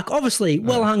Shark, obviously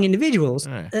well-hung individuals,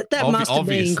 that must have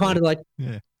been kind of like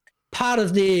part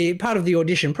of the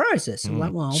audition process.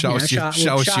 Like, well, show us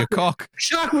your cock.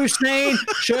 Shark we've seen,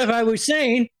 Shervo we've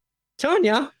seen,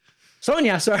 Sonia,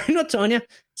 sorry, not Tonya,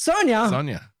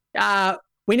 Sonia.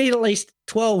 We need at least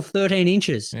 12, 13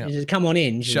 inches. Yeah. Come on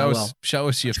in. Show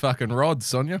us your fucking rod,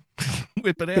 Sonia.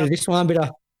 Whip it out. This one, bit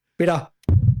of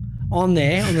on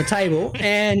there on the table,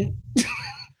 and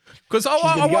because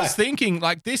I was thinking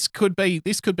like this could be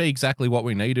exactly what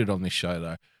we needed on this show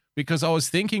though, because I was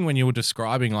thinking when you were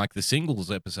describing like the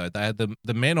singles episode, they had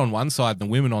the men on one side and the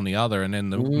women on the other, and then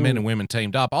the men and women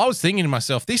teamed up. I was thinking to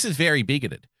myself, this is very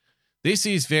bigoted. This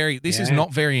is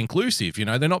not very inclusive. You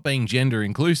know, they're not being gender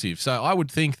inclusive. So I would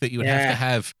think that you would have to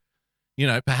have, you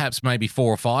know, perhaps maybe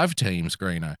 4 or 5 teams,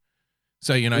 Greeno.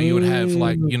 So, you know, you would have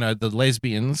like, you know, the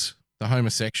lesbians, the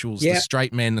homosexuals, the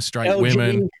straight men, the straight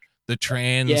women, the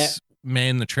trans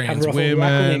men, the trans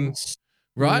women,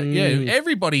 right? Yeah,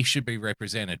 everybody should be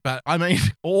represented. But I mean,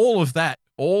 all of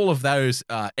those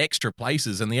extra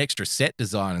places and the extra set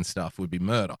design and stuff would be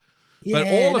murder.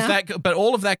 Yeah, but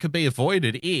all of that could be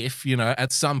avoided if, you know,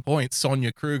 at some point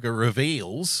Sonia Kruger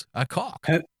reveals a cock.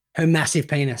 her massive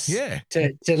penis. Yeah.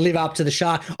 To live up to the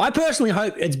shark. I personally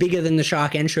hope it's bigger than the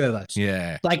shark and Shervos.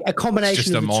 Yeah. Like a combination It's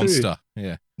just of a the monster. two.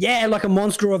 Yeah. Yeah, like a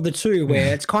monster of the two,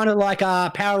 where it's kind of like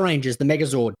Power Rangers, the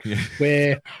Megazord,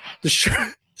 where the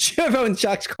Shervo and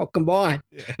Shark's cock combine,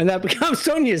 and that becomes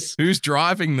Sonia's. Who's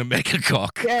driving the mega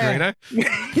cock? Yeah.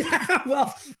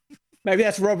 Well, maybe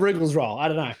that's Rob Riggle's role. I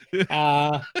don't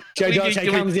know. Joe Dolce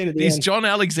comes in at the end. Is John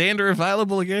Alexander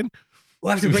available again?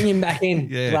 We'll have to bring him back in,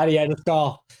 Gladiator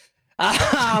style.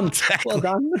 Well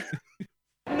done.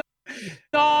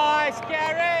 Nice,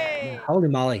 Gary. Holy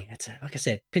moly. It's, like I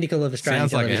said, pinnacle of Australian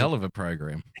Sounds television. like a hell of a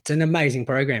program. It's an amazing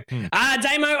program. Damo,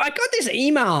 I got this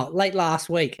email late last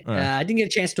week. I didn't get a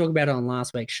chance to talk about it on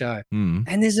last week's show. And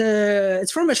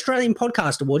it's from Australian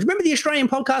Podcast Awards. Remember the Australian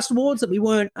Podcast Awards that we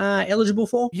weren't eligible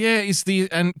for? Yeah,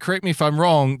 and correct me if I'm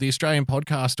wrong, the Australian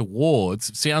Podcast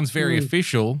Awards sounds very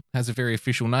official, has a very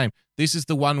official name. This is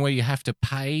the one where you have to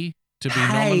pay to be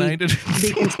nominated? To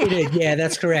be considered. Yeah,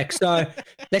 that's correct. So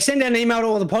they send out an email to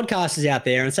all the podcasters out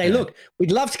there and say, look,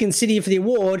 we'd love to consider you for the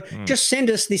award. Just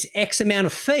send us this X amount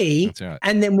of fee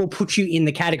and then we'll put you in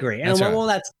the category. And I'm like, well,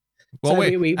 that's... Well, so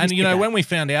we when we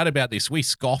found out about this, we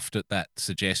scoffed at that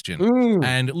suggestion.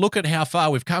 And look at how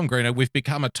far we've come, Greeno. We've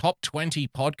become a top 20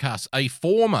 podcast, a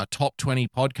former top 20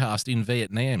 podcast in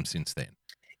Vietnam since then.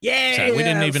 Yeah. So we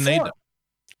didn't even need them.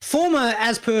 Former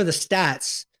as per the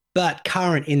stats, but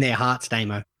current in their hearts,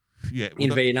 Damo. Yeah,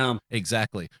 Vietnam.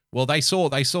 Exactly. Well, they saw,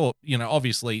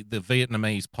 obviously the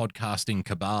Vietnamese podcasting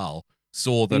cabal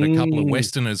saw that a couple of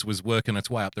Westerners was working its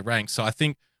way up the ranks. So I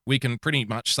think we can pretty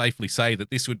much safely say that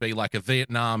this would be like a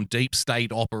Vietnam deep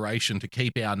state operation to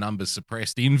keep our numbers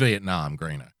suppressed in Vietnam,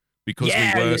 Greeno, because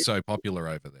we were so popular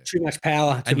over there. Too much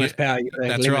power.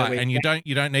 That's right. And you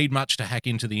don't need much to hack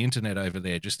into the internet over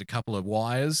there. Just a couple of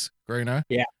wires, Greeno.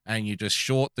 Yeah. And you just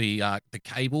short the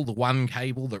cable, the one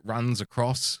cable that runs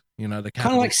across, the capital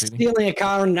kind of like city. Stealing a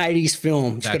car in an 80s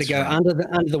film. Just got to go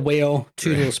under the wheel,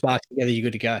 two little sparks together, you're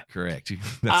good to go. Correct.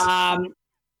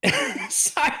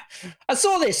 So I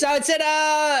saw this. So it said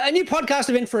a new podcast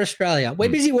event for Australia. We're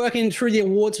busy working through the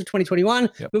awards for 2021.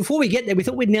 But before we get there, we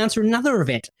thought we'd announce another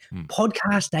event,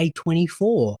 Podcast Day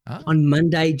 24 on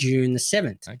Monday, June the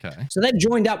 7th. Okay. So they've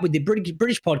joined up with the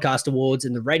British Podcast Awards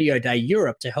and the Radio Day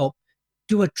Europe to help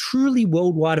do a truly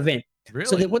worldwide event. Really?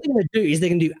 So what they're going to do is they're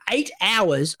going to do 8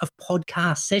 hours of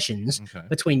podcast sessions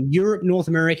between Europe, North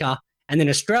America, and then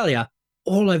Australia,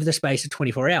 all over the space of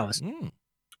 24 hours.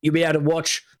 You'll be able to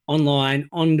watch online,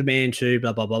 on demand too,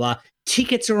 blah, blah, blah, blah.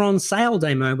 Tickets are on sale,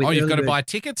 Damo. You've got to buy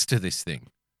tickets to this thing.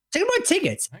 So you can buy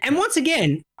tickets. Okay. And once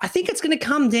again, I think it's going to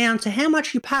come down to how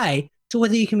much you pay to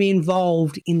whether you can be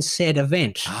involved in said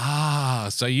event.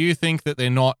 So you think that they're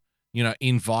not,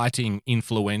 inviting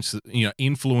influencers,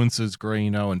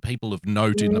 Greeno, and people of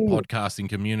note in the podcasting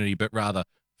community, but rather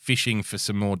fishing for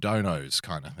some more donos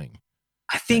kind of thing.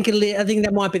 I think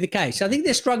that might be the case. I think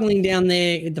they're struggling down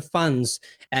there with the funds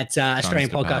at Australian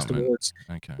Podcast Awards.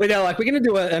 Okay. Where they're like, we're going to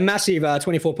do a massive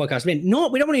 24 podcast event. No,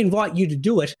 we don't want to invite you to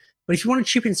do it, but if you want to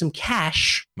chip in some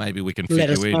cash, maybe we can fit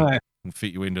you in and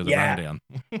fit you into the rundown.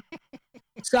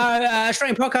 So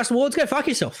Australian Podcast Awards, go fuck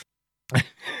yourself.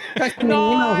 Nice,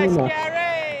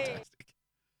 Gary.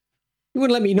 You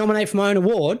wouldn't let me nominate for my own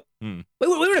award. We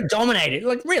would have dominated.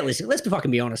 Like, realistically, let's fucking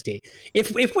be honest here.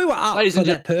 If we were up for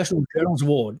that personal journals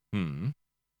award,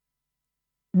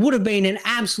 would have been an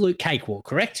absolute cakewalk,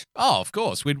 correct? Oh, of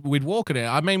course. We'd walk it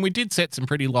out. I mean, we did set some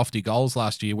pretty lofty goals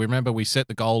last year. We remember we set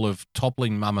the goal of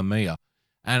toppling Mamma Mia.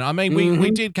 And I mean,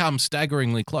 we did come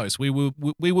staggeringly close. We were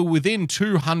within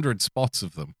 200 spots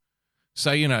of them.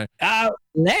 So,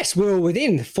 less. We were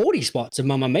within 40 spots of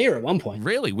Mamma Mia at one point.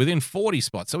 Really? Within 40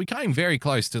 spots. So we came very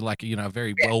close to like, a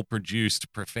very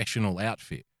well-produced professional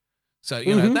outfit. So,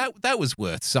 that was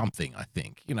worth something, I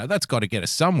think. That's got to get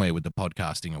us somewhere with the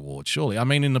podcasting award, surely. I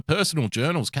mean, in the personal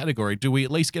journals category, do we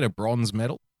at least get a bronze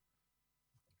medal?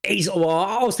 Well,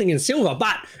 I was thinking silver,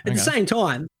 but at the same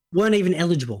time, weren't even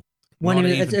eligible.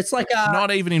 It's like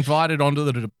not even invited onto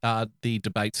the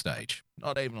debate stage.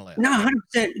 Not even allowed. No,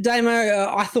 100%. Damo,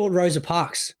 I thought Rosa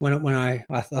Parks when I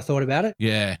thought about it.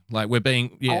 Yeah, like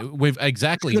we've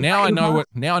exactly. Now I know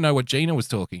what Gina was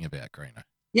talking about, Greeno.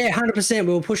 Yeah, 100%.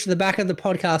 We were pushed to the back of the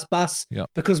podcast bus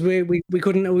because we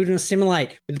couldn't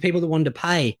assimilate with the people that wanted to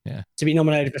pay to be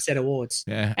nominated for said awards.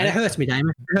 Yeah, and it hurts me,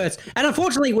 Damon. It hurts. And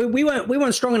unfortunately, we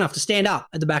weren't strong enough to stand up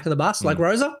at the back of the bus like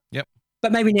Rosa. Yep.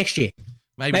 But maybe next year.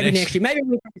 Maybe next year. Maybe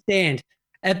we can stand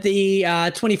at the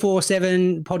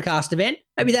 24/7 podcast event.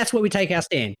 Maybe that's where we take our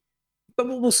stand. But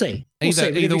we'll see.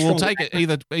 Either we'll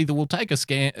take a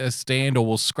stand, or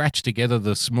we'll scratch together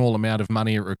the small amount of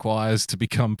money it requires to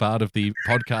become part of the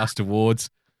podcast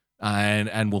awards,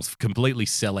 and we'll completely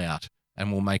sell out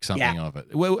and we'll make something of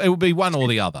it. Well, it will be one or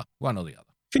the other.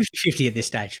 50-50 at this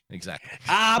stage. Exactly.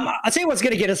 I'll tell you what's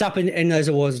going to get us up in those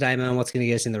awards, Damon, and what's going to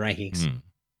get us in the rankings.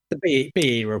 The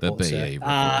BE report. The BE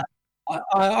report.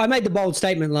 I made the bold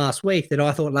statement last week that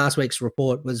I thought last week's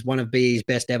report was one of BE's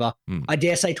best ever. I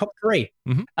dare say top 3.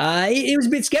 He was a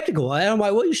bit skeptical. I'm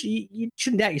like, well, you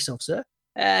shouldn't doubt yourself, sir.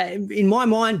 In my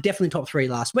mind, definitely top 3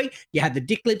 last week. You had the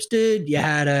Dick Lips dude. You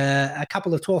had a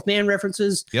couple of 12th man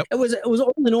references. Yep. It was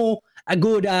all in all a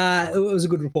good. It was a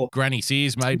good report. Granny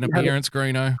Sears made an appearance,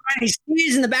 Greeno. Granny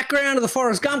Sears in the background of the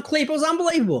Forrest Gump clip. It was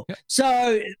unbelievable. Yep.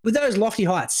 So with those lofty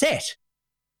heights set,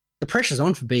 the pressure's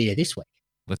on for BE this week.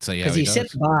 Let's see how because he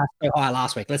set the bar so high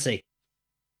last week. Let's see.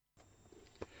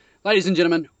 Ladies and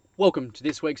gentlemen, welcome to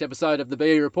this week's episode of the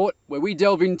BE Report, where we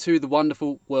delve into the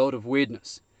wonderful world of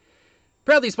weirdness.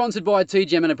 Proudly sponsored by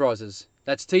TGM Enterprises.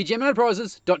 That's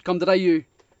tgmenterprises.com.au.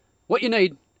 What you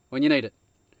need when you need it.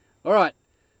 All right,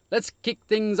 let's kick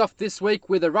things off this week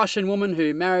with a Russian woman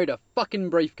who married a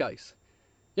fucking briefcase.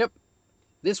 Yep,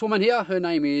 this woman here, her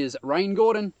name is Rain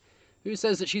Gordon, who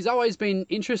says that she's always been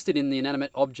interested in the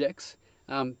inanimate objects,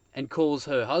 and calls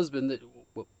her husband, that,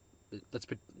 well,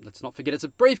 let's not forget it's a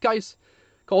briefcase,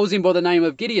 calls him by the name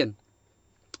of Gideon.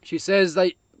 She says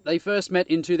they first met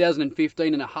in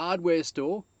 2015 in a hardware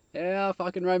store. How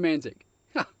fucking romantic.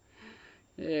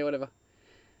 Yeah, whatever.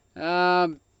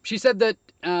 She said that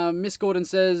Miss Gordon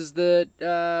says that,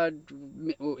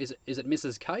 is it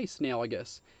Mrs. Case now, I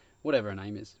guess? Whatever her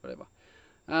name is, whatever.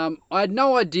 I had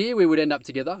no idea we would end up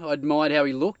together. I admired how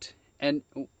he looked. And,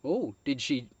 did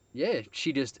she... Yeah,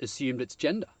 she just assumed it's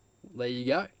gender. There you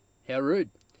go. How rude.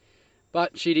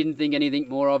 But she didn't think anything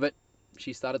more of it.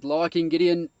 She started liking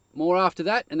Gideon more after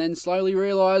that, and then slowly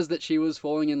realised that she was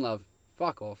falling in love.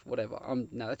 Fuck off, whatever.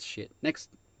 No, that's shit. Next,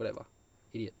 whatever.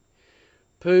 Idiot.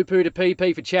 Poo-poo to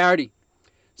PP for charity.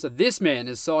 So this man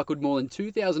has cycled more than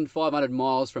 2,500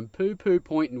 miles from Poo-Poo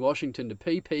Point in Washington to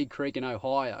PP Creek in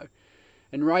Ohio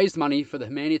and raised money for the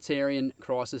humanitarian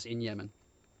crisis in Yemen.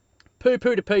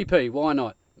 Poo-poo to PP, why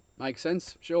not? Makes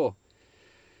sense? Sure.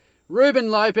 Ruben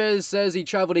Lopez says he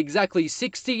travelled exactly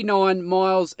 69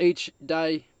 miles each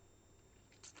day.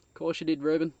 Of course you did,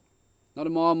 Ruben. Not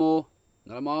a mile more,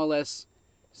 not a mile less.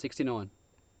 69.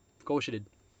 Of course you did.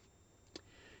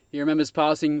 He remembers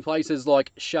passing places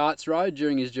like Sharts Road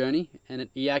during his journey, and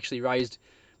he actually raised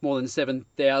more than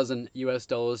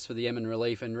 $7,000 for the Yemen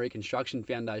Relief and Reconstruction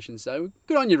Foundation. So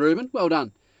good on you, Ruben. Well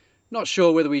done. Not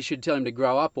sure whether we should tell him to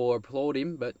grow up or applaud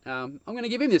him, but I'm going to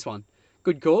give him this one.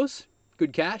 Good cause,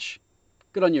 good cash.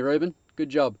 Good on you, Ruben. Good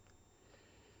job.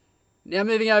 Now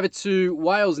moving over to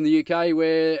Wales in the UK,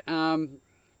 where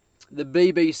the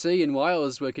BBC in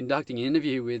Wales were conducting an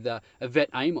interview with Yvette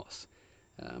Amos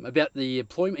about the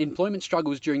employment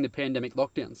struggles during the pandemic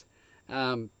lockdowns.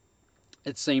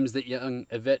 It seems that young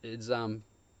Yvette is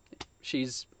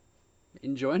she's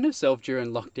enjoying herself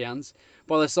during lockdowns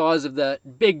by the size of the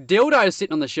big dildo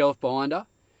sitting on the shelf behind her.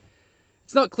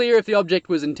 It's not clear if the object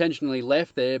was intentionally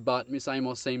left there, but Miss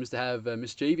Amos seems to have a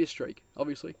mischievous streak,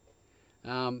 obviously.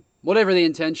 Whatever the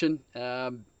intention,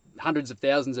 hundreds of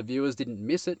thousands of viewers didn't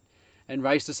miss it and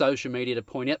raced to social media to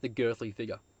point out the girthly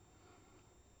figure.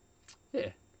 Yeah,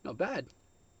 not bad.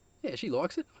 Yeah, she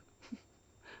likes it.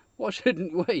 Why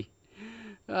shouldn't we?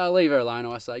 Leave her alone,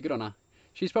 I say. Good on her.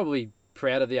 She's probably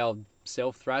proud of the old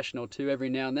self-thrashing or two every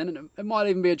now and then, and it might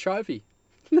even be a trophy.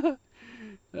 Good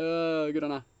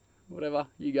on her. Whatever.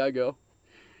 You go, girl.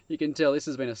 You can tell this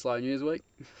has been a slow news week.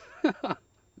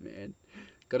 Man,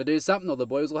 got to do something or the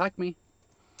boys will hack me.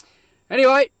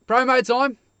 Anyway, promo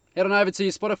time. Head on over to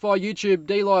your Spotify, YouTube,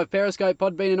 DLive, Periscope,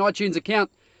 Podbean and iTunes account.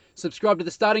 Subscribe to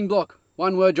The Starting Block.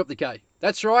 One word, drop the K.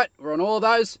 That's right, we're on all of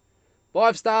those.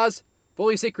 5 stars,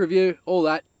 fully sick review, all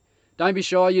that. Don't be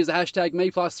shy, use the hashtag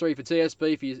me+3 for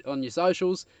TSB on your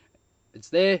socials. It's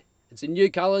there, it's in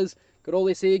new colours. Got all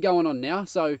this here going on now,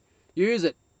 so use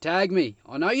it. Tag me.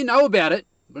 I know you know about it,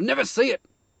 but I never see it.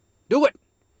 Do it.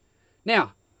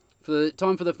 Now,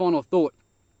 time for the final thought.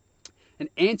 An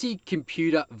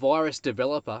anti-computer virus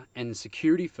developer and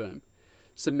security firm,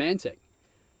 Symantec,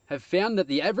 have found that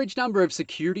the average number of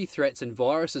security threats and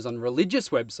viruses on religious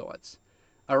websites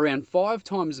are around 5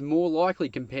 times more likely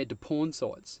compared to porn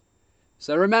sites.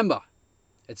 So remember,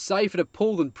 it's safer to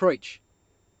pull than preach.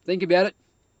 Think about it.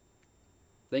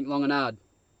 Think long and hard.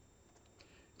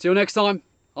 Till next time,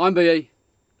 I'm BE.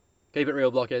 Keep it real,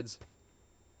 blockheads.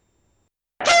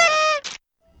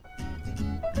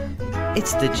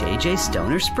 It's the JJ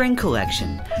Stoner Spring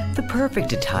Collection, the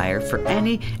perfect attire for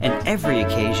any and every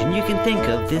occasion you can think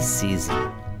of this season.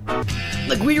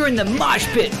 Like we were in the mosh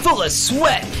pit full of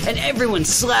sweat and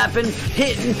everyone's slapping,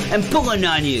 hitting, and pulling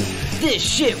on you. This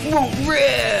shit won't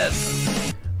rip!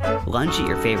 Lunch at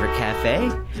your favorite cafe?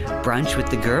 Brunch with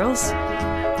the girls?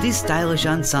 These stylish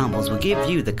ensembles will give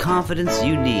you the confidence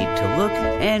you need to look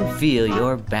and feel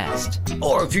your best.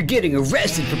 Or if you're getting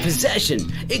arrested for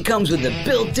possession, it comes with a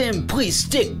built-in police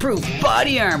stick-proof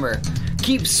body armor.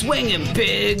 Keep swinging,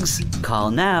 pigs! Call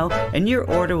now, and your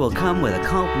order will come with a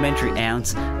complimentary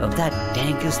ounce of that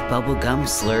dankest bubblegum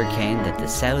slurricane that the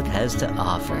South has to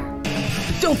offer.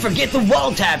 Don't forget the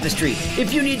wall tapestry!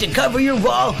 If you need to cover your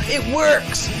wall, it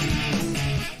works!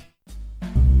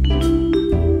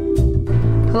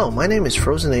 Hello, my name is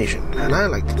Frozen Asian, and I'd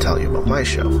like to tell you about my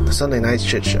show, The Sunday Night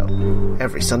Shit Show,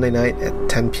 every Sunday night at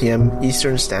 10 p.m.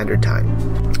 Eastern Standard Time.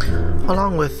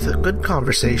 Along with good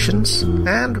conversations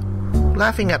and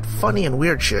laughing at funny and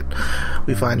weird shit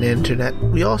we find on the internet,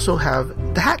 we also have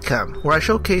the Hat Cam, where I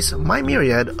showcase my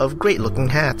myriad of great-looking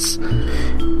hats.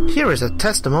 Here is a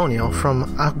testimonial from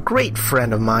a great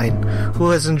friend of mine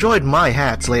who has enjoyed my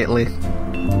hats lately.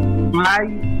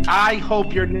 I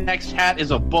hope your next hat is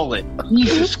a bullet.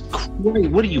 Jesus Christ,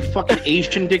 what are you, fucking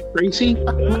Asian Dick Tracy?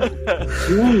 What's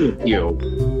wrong with you?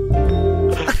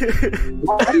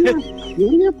 Why do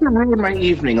you have to ruin my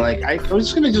evening? Like, I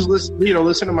was just gonna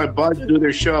listen to my buds do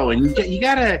their show, and you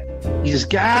just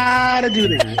gotta do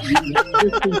that. You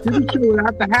do the show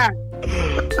without the hat.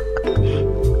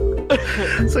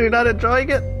 So you're not enjoying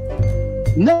it?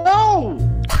 No!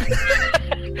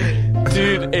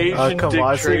 Dude, Asian come Dick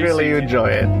on, Tracy. secretly you enjoy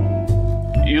it.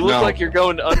 You look like you're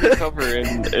going undercover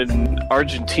in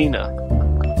Argentina,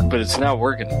 but it's not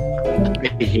working. I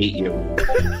hate you.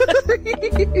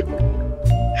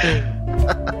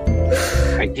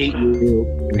 I hate you.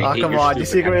 Oh, come on, you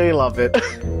secretly love it.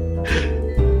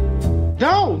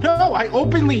 No, I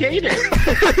openly hate it.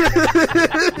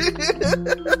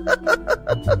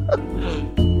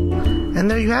 And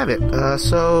there you have it.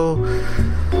 So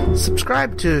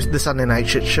subscribe to the Sunday Night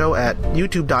Shit Show at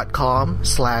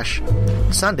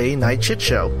youtube.com/Sunday Night Shit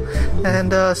Show.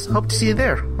 And hope to see you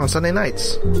there on Sunday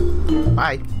nights.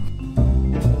 Bye.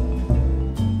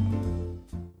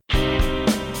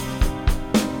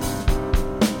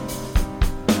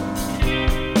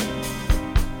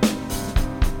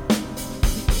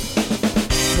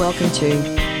 Welcome to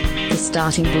The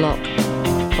Starting Block.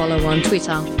 Follow on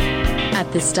Twitter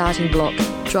at The Starting Block.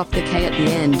 Drop the K at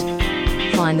the end.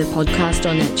 Find the podcast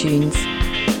on iTunes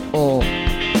or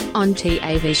on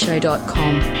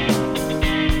tavshow.com.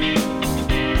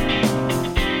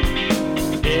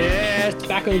 Yes,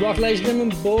 back on the block, ladies and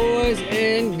gentlemen, boys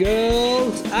and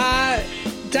girls.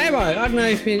 Damo, I don't know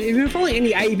if you've been following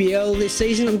any ABL this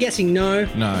season. I'm guessing no.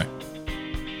 No.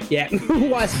 Yeah,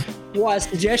 wise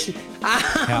suggestion.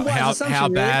 How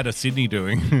bad are Sydney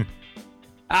doing?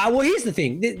 Well, here's the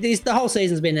thing. The whole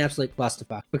season's been an absolute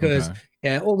clusterfuck because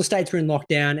all the states are in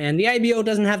lockdown and the ABL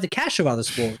doesn't have the cash of other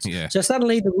sports. Yeah. So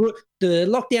suddenly the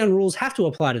lockdown rules have to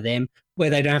apply to them where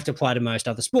they don't have to apply to most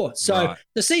other sports. So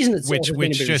the season itself has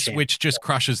been a bit of a sham. Which just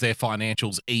crushes their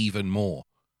financials even more.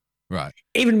 Right.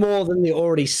 Even more than the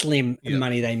already slim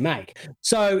money they make.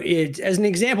 So, as an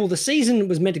example, the season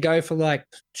was meant to go for like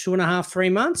 2.5, 3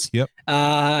 months. Yep.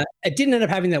 It didn't end up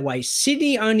having that way.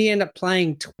 Sydney only ended up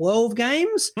playing 12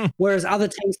 games, whereas other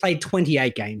teams played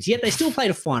 28 games. Yet they still played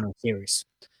a final series.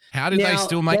 How did they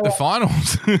still make the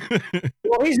finals?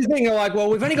 Well, here's the thing. They're like, well,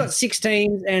 we've only got 6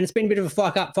 teams and it's been a bit of a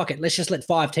fuck up. Fuck it. Let's just let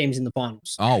 5 teams in the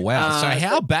finals. Oh, wow. So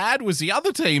how bad was the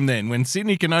other team then when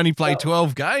Sydney can only play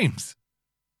 12 games?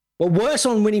 Well, worse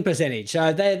on winning percentage.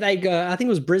 So they go. I think it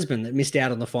was Brisbane that missed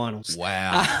out on the finals.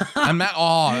 Wow.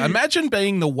 Imagine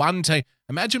being the one team.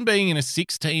 Imagine being in a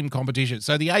 6-team competition.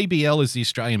 So the ABL is the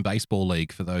Australian Baseball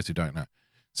League, for those who don't know.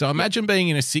 So imagine being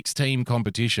in a 6-team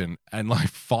competition and like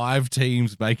 5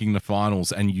 teams making the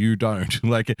finals and you don't.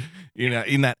 Like,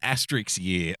 in that asterisk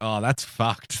year. Oh, that's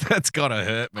fucked. That's got to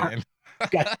hurt, man.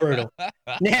 That's brutal.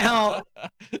 Now,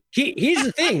 here's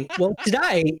the thing. Well,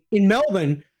 today in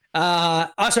Melbourne,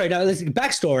 let's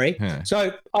backstory. Yeah.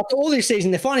 So after all this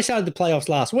season, they finally started the playoffs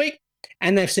last week,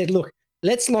 and they've said, look,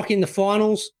 let's lock in the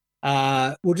finals.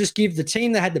 We'll just give the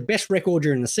team that had the best record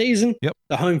during the season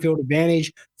the home field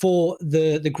advantage for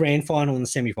the grand final and the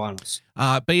semifinals.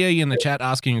 BE in the chat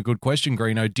asking a good question,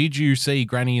 Greeno. Did you see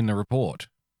Granny in the report?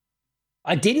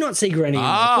 I did not see Granny in the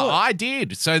report. I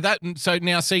did. So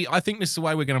now, see, I think this is the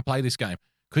way we're going to play this game.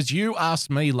 Because you asked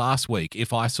me last week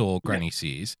if I saw Granny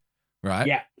Sears. Right?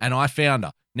 Yeah. And I found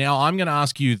her. Now I'm going to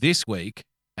ask you this week,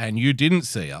 and you didn't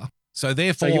see her. So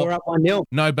therefore, you're up 1-0.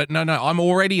 No. I'm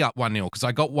already up 1-0 because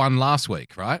I got one last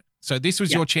week, right? So this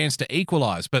was your chance to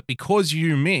equalize, but because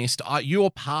you missed,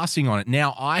 you're passing on it.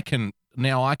 Now I can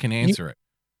answer it,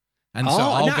 and so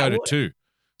I'll go to 2.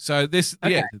 So this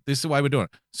is the way we're doing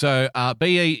it. So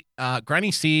BE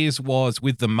Granny Sears was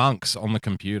with the monks on the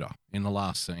computer in the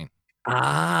last scene.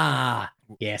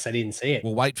 Yes, I didn't see it.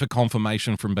 We'll wait for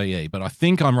confirmation from BE, but I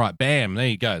think I'm right. Bam, there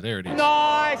you go. There it is.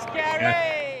 Nice,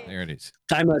 Gary. There it is.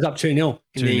 Damo's up 2-0.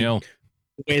 2-0.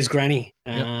 Where's Granny?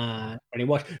 Granny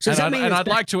watch. So I'd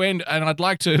like to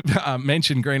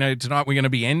mention, Greeno, tonight we're going to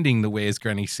be ending the Where's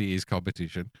Granny Sears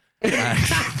competition.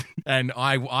 And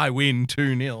I win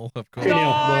 2-0, of course.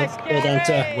 Nice, well done,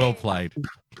 sir. Well played.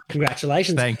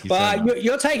 Congratulations. Thank you. But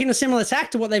you're taking a similar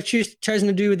tack to what they've chosen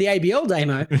to do with the ABL,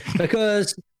 Damo,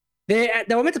 because they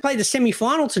were meant to play the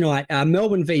semi-final tonight,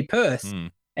 Melbourne v Perth.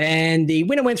 And the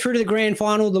winner went through to the grand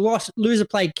final. The loser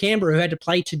played Canberra, who had to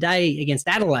play today against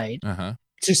Adelaide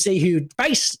to see who'd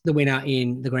face the winner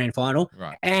in the grand final.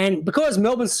 Right. And because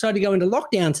Melbourne decided to go into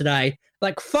lockdown today,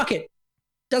 like, fuck it.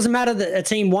 Doesn't matter that a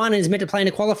team won and is meant to play in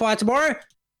a qualifier tomorrow.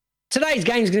 Today's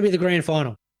game is going to be the grand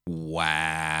final.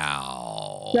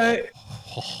 Wow.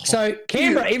 So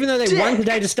Canberra, even though they won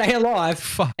today to stay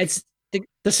alive, it's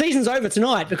the season's over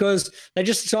tonight because they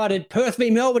just decided Perth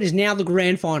v Melbourne is now the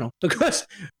grand final because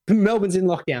Melbourne's in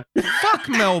lockdown. Fuck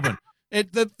Melbourne.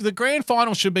 The grand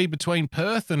final should be between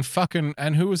Perth and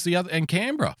who was the other, and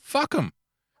Canberra. Fuck them.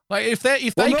 Like if they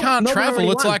can't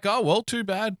travel, it's like, oh well, too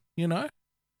bad, you know.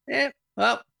 Yeah.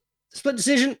 Well, split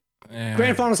decision. Yeah.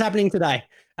 Grand final's happening today.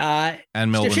 And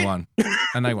Melbourne won.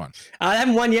 And they won. They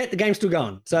haven't won yet. The game's still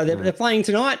going. So they're playing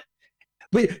tonight.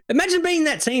 Imagine being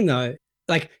that team, though.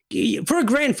 Like, for a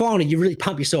grand final, you really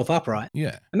pump yourself up, right?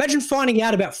 Yeah. Imagine finding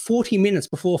out about 40 minutes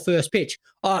before first pitch.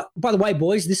 By the way,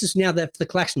 boys, this is now the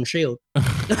Claxton Shield.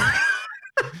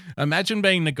 Imagine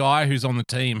being the guy who's on the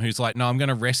team who's like, no, I'm going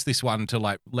to rest this one to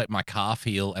like let my calf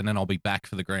heal, and then I'll be back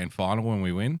for the grand final when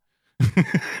we win.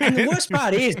 And the worst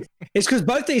part is because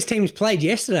both these teams played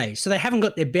yesterday, so they haven't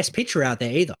got their best pitcher out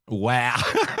there either. Wow.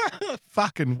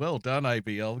 Fucking well done,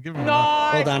 ABL. Give them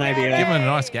well done, ABL. Give them a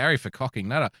nice Gary for cocking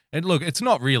that up. And look, it's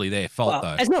not really their fault,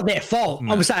 though. It's not their fault.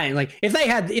 No. I'm saying, like, if they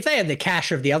had the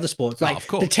cash of the other sports, like of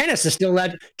course. The tennis is still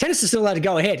allowed to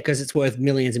go ahead because it's worth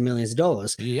millions and millions of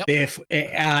dollars. Yep. If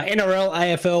NRL,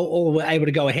 AFL all were able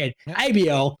to go ahead,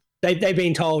 ABL. They've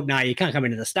been told, no, you can't come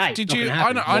into the state. Did you?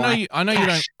 I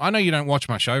know you don't watch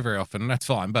my show very often, and that's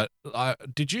fine. But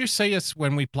did you see us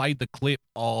when we played the clip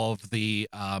of the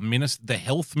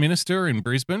health minister in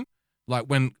Brisbane, like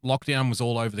when lockdown was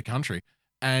all over the country,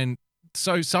 and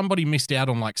so somebody missed out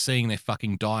on like seeing their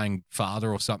fucking dying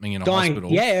father or something in a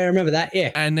hospital. Yeah, I remember that. Yeah,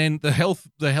 and then the health.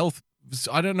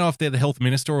 I don't know if they're the health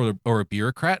minister or a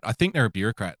bureaucrat. I think they're a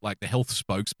bureaucrat, like the health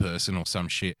spokesperson or some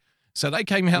shit. So they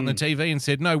came out on the TV and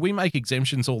said, no, we make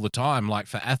exemptions all the time, like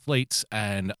for athletes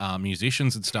and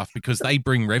musicians and stuff, because they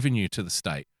bring revenue to the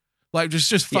state. Like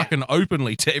just fucking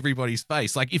openly to everybody's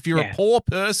face. Like if you're a poor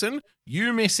person,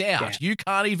 you miss out. Yeah. You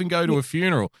can't even go to a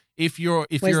funeral. If you're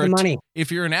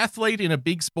an athlete in a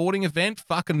big sporting event,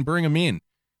 fucking bring them in.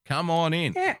 Come on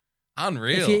in. Yeah.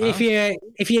 Unreal.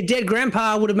 If your dead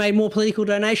grandpa would have made more political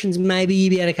donations, maybe you'd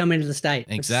be able to come into the state.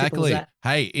 Exactly.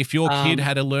 Hey, if your kid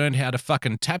had to learn how to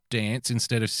fucking tap dance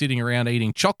instead of sitting around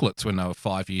eating chocolates when they were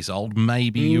 5 years old,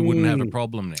 maybe you wouldn't have a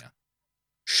problem now.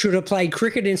 Should have played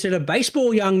cricket instead of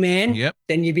baseball, young man. Yep.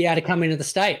 Then you'd be able to come into the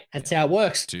state. That's how it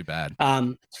works. Too bad.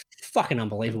 Fucking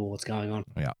unbelievable what's going on.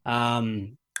 Yeah.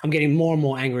 I'm getting more and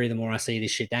more angry the more I see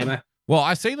this shit, Damo. Well,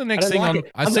 I see the next thing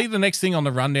the next thing on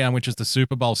the rundown, which is the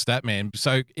Super Bowl stat man.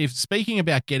 So, if speaking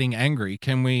about getting angry,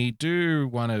 can we do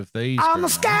one of these? I'm a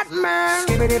stat man.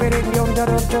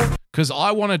 Because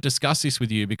I want to discuss this with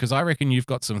you because I reckon you've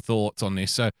got some thoughts on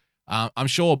this. So, I'm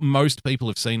sure most people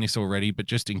have seen this already, but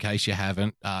just in case you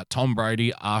haven't, Tom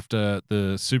Brady after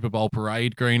the Super Bowl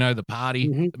parade, Greeno, the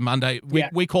party Monday,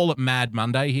 we call it Mad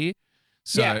Monday here.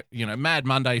 So, Mad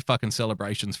Monday fucking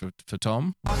celebrations for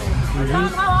Tom. Tom,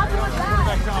 how awesome was that?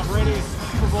 Tom Brady,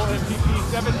 Super Bowl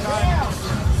MVP 7 times.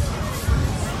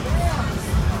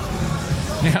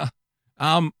 Yeah.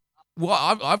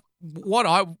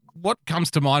 What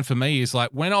comes to mind for me is like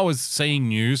when I was seeing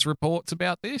news reports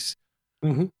about this,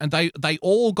 and they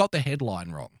all got the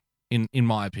headline wrong, in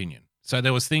my opinion. So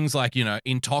there was things like,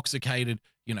 intoxicated,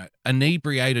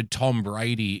 inebriated Tom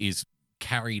Brady is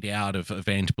carried out of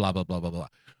event, blah, blah, blah, blah, blah.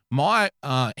 My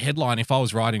headline, if I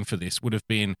was writing for this, would have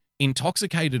been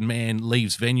intoxicated man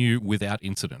leaves venue without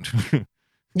incident.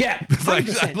 Yeah.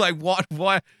 like what?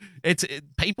 Why?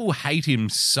 People hate him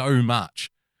so much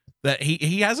that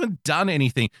he hasn't done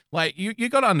anything. Like you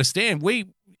got to understand, we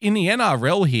in the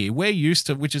NRL here, we're used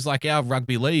to, which is like our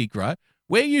rugby league, right?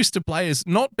 we're used to players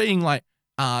not being like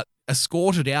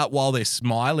escorted out while they're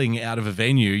smiling out of a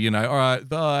venue, you know, all right,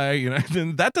 bye, you know,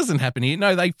 then that doesn't happen here.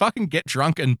 No, they fucking get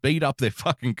drunk and beat up their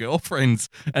fucking girlfriends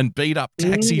and beat up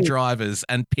taxi drivers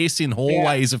and piss in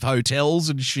hallways of hotels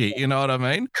and shit, you know what I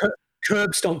mean?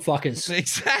 Curb stomp fuckers.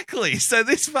 Exactly. So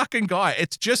this fucking guy,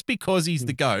 it's just because he's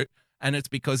the GOAT and it's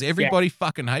because everybody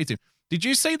fucking hates him. Did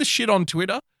you see the shit on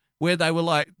Twitter where they were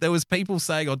like, there was people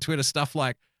saying on Twitter stuff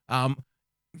like,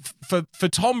 for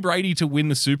Tom Brady to win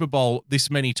the Super Bowl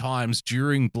this many times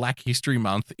during Black History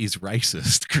Month is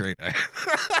racist, Greeno.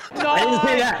 I didn't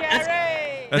see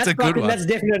that. That's a good one. That's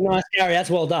definitely a nice Gary. That's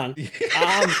well done.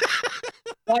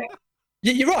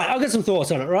 You're right. I've got some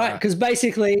thoughts on it, right? Because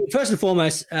basically, first and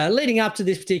foremost, leading up to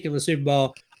this particular Super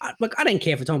Bowl, look, I don't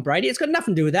care for Tom Brady. It's got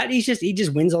nothing to do with that. He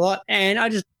just wins a lot, and I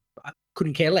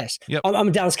couldn't care less. Yep. I'm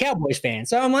a Dallas Cowboys fan,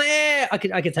 so I'm like,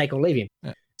 I could take or leave him.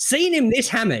 Yeah. Seeing him this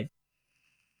hammered,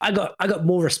 I got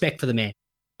more respect for the man.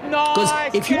 Because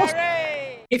if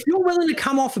you're willing to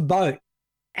come off a boat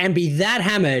and be that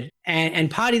hammered and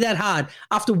party that hard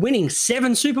after winning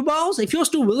 7 Super Bowls, if you're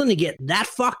still willing to get that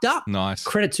fucked up, nice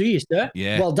credit to you, sir.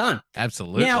 Yeah, well done.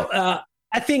 Absolutely. Now,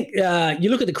 I think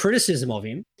you look at the criticism of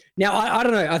him. Now, I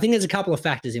don't know. I think there's a couple of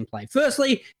factors in play.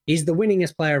 Firstly, he's the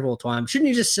winningest player of all time. Shouldn't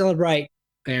you just celebrate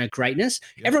greatness?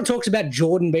 Yep. Everyone talks about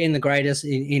Jordan being the greatest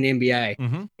in NBA.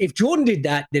 Mm-hmm. If Jordan did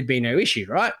that, there'd be no issue,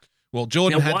 right? Well,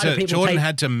 Jordan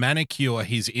had to manicure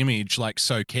his image like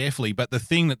so carefully, but the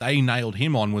thing that they nailed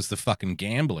him on was the fucking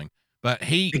gambling. But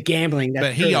he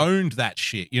owned that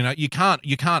shit. You know, you can't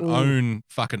own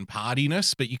fucking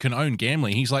partiness, but you can own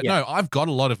gambling. He's like, no, I've got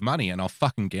a lot of money and I'll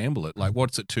fucking gamble it. Like,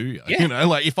 what's it to you? Yeah. You know,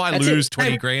 like if I lose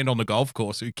 20 grand on the golf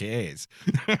course, who cares?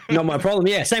 Not my problem.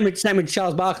 Yeah, same with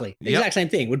Charles Barkley. The exact same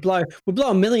thing. Would blow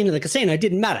 $1 million in the casino. It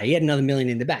didn't matter. He had another $1 million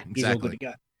in the bank. He's all good to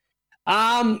go.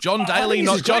 John Daly,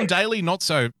 not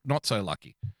so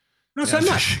lucky. Not so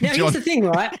much. Now here's the thing,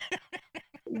 right?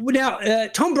 Now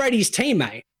Tom Brady's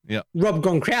teammate, Rob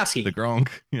Gronkowski, the Gronk,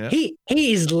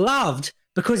 he is loved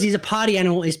because he's a party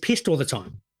animal. He's pissed all the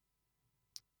time.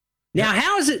 Now,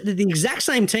 how is it that the exact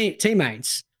same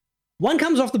teammates? One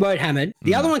comes off the boat hammered,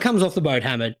 the other one comes off the boat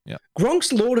hammered. Yeah.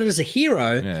 Gronk's lauded as a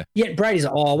hero, yet Brady's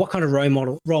like, oh, what kind of role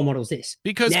model is this?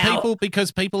 Because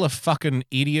people are fucking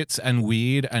idiots and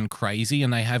weird and crazy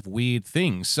and they have weird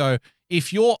things. So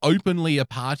if you're openly a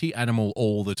party animal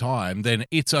all the time, then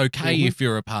it's okay if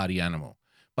you're a party animal.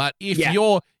 But if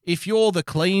you're the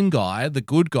clean guy, the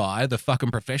good guy, the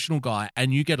fucking professional guy,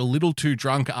 and you get a little too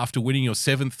drunk after winning your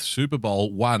 7th Super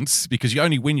Bowl once, because you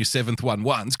only win your 7th one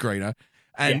once, Greeno,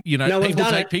 and you know people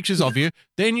take pictures of you,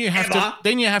 then you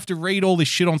have to read all this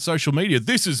shit on social media.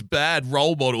 This is bad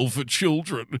role model for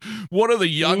children. What are the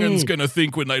young'uns gonna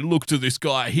think when they look to this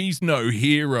guy? He's no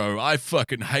hero. I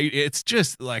fucking hate it. It's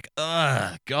just like,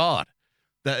 God.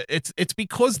 It's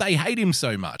because they hate him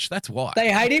so much. That's why.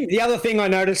 They hate him. The other thing I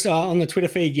noticed on the Twitter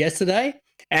feed yesterday,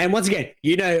 and once again,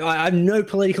 you know, I have no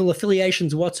political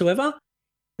affiliations whatsoever.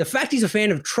 The fact he's a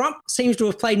fan of Trump seems to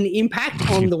have played an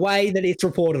impact on the way that it's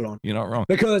reported on. You're not wrong.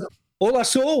 Because all I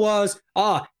saw was,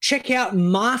 check out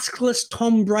maskless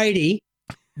Tom Brady,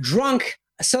 drunk,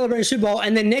 celebrating Super Bowl,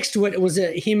 and then next to it was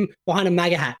him behind a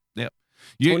MAGA hat.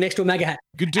 Yep. Or next to a MAGA hat.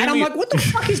 And I'm like, what the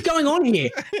fuck is going on here?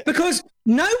 Because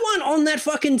no one on that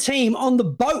fucking team on the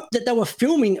boat that they were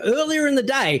filming earlier in the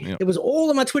day, it was all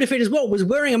on my Twitter feed as well, was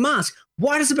wearing a mask.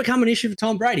 Why does it become an issue for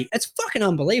Tom Brady? It's fucking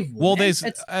unbelievable. Well, there's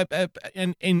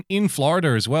in Florida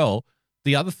as well.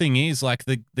 The other thing is like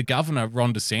the governor,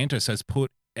 Ron DeSantis, has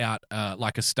put out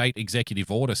like a state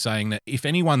executive order saying that if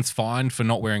anyone's fined for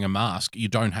not wearing a mask, you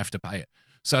don't have to pay it.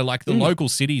 So like the local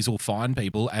cities will fine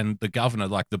people and the governor,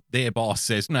 like their boss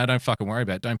says, no, don't fucking worry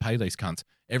about it. Don't pay these cunts.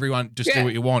 Everyone just do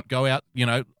what you want. Go out, you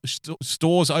know,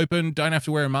 stores open. Don't have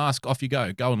to wear a mask. Off you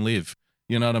go. Go and live.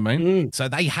 You know what I mean? So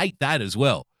they hate that as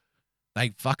well.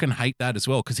 They fucking hate that as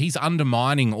well because he's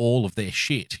undermining all of their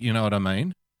shit. You know what I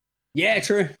mean? Yeah,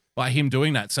 true. By him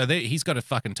doing that. So he's got a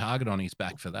fucking target on his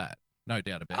back for that. No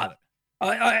doubt about it.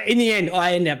 In the end,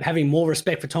 I end up having more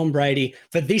respect for Tom Brady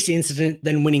for this incident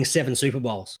than winning 7 Super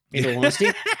Bowls, in all honesty.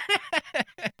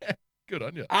 Good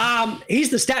on you.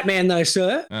 He's the stat man, though,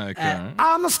 sir. Okay.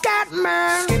 I'm a stat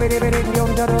man.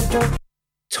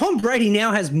 Tom Brady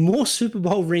now has more Super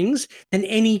Bowl rings than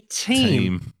any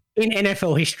team in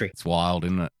NFL history. It's wild,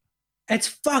 isn't it? It's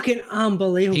fucking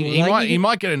unbelievable. He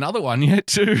might get another one yet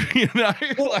too. You know,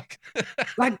 like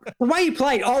the way he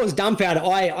played, I was dumbfounded.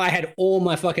 I had all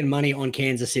my fucking money on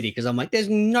Kansas City because I'm like, there's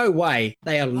no way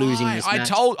they are losing this match.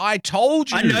 I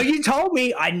told you. I know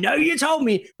you told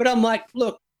me. But I'm like,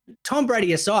 look, Tom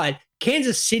Brady aside,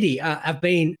 Kansas City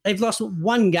they've lost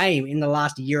one game in the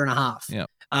last year and a half. Yeah.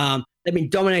 They've been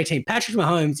dominating. Patrick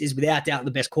Mahomes is without doubt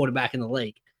the best quarterback in the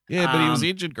league. Yeah, but he was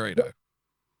injured, Greedo.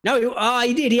 No,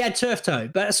 he did. He had turf toe.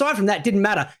 But aside from that, didn't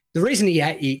matter. The reason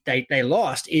they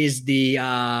lost is the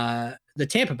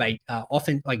Tampa Bay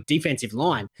defensive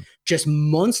line just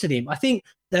monstered him. I think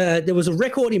there was a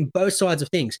record in both sides of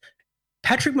things.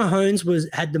 Patrick Mahomes was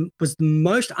the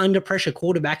most under pressure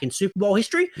quarterback in Super Bowl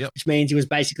history, which means he was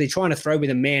basically trying to throw with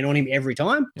a man on him every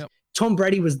time. Yep. Tom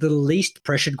Brady was the least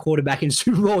pressured quarterback in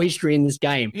Super Bowl history in this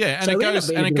game. Yeah, and it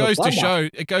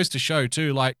goes to show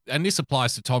too, like, and this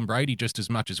applies to Tom Brady just as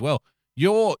much as well.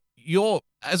 You're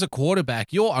as a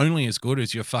quarterback, you're only as good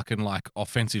as your fucking like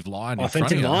offensive line.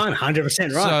 Offensive line,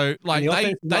 100% right. So like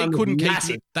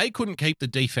they couldn't keep the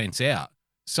defense out.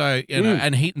 So you know,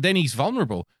 and then he's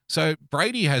vulnerable. So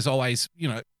Brady has always,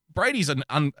 Brady's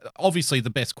obviously the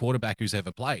best quarterback who's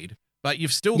ever played. But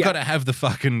you've still got to have the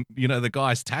fucking, the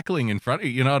guys tackling in front of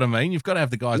you. You know what I mean? You've got to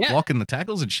have the guys blocking the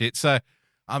tackles and shit. So,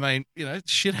 I mean,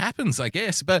 shit happens, I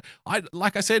guess. But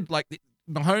like I said,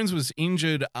 Mahomes was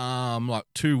injured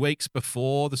 2 weeks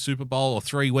before the Super Bowl or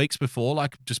 3 weeks before,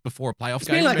 like just before a playoff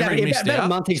game. Like that. About a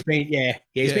month he's been,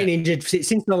 he's been injured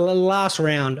since the last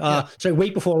round. So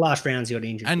week before last round he got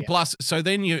injured. And plus, so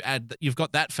then you've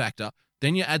got that factor.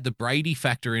 Then you add the Brady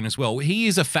factor in as well. He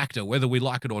is a factor, whether we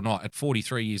like it or not. At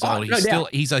 43 years old,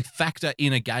 he's a factor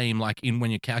in a game, like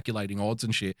when you're calculating odds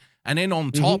and shit. And then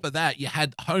on top of that, you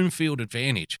had home field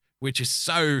advantage, which is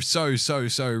so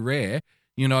rare.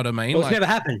 You know what I mean? Well, it's never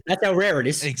happened. That's how rare it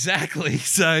is. Exactly.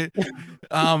 So,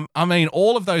 I mean,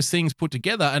 all of those things put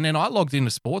together, and then I logged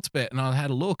into Sportsbet and I had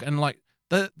a look, and like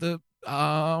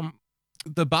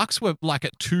the Bucks were like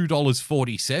at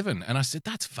 $2.47, and I said,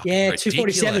 "That's fucking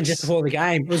ridiculous." $2.47 just before the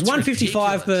game. It was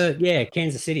 $1.55 for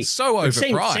Kansas City. So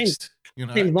overpriced.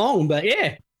 Seemed long, but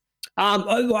yeah. I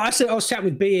was chatting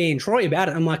with BE and Troy about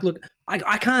it. I'm like, look,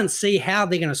 I can't see how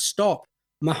they're going to stop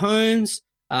Mahomes,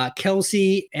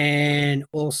 Kelsey, and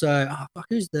also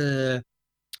who's the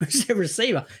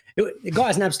receiver? The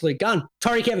guy's an absolute gun.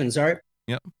 Tyreek Evans, sorry.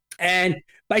 Yep. And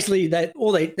basically, they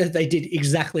did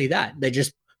exactly that. They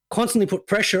just constantly put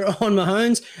pressure on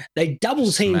Mahomes. They double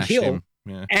team kill.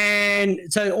 Yeah. And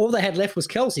so all they had left was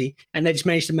Kelsey, and they just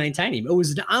managed to maintain him. It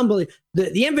was an unbelievable.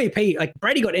 The MVP, like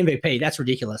Brady got MVP. That's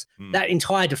ridiculous. That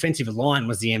entire defensive line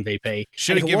was the MVP.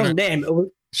 Should have given it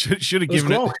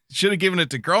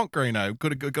to Gronk. Greeno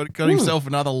could have got himself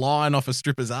another line off a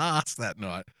stripper's ass that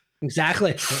night.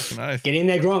 Exactly. Get in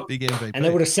there, Gronk. Big MVP. And they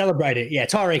would have celebrated. Yeah,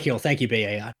 Tyreek Hill. Thank you,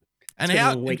 BAR. And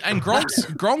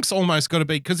Gronk's almost got to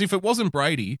be, because if it wasn't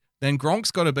Brady, then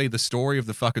Gronk's got to be the story of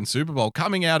the fucking Super Bowl.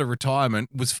 Coming out of retirement,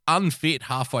 was unfit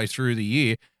halfway through the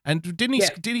year, and did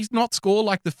he not score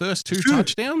like the first two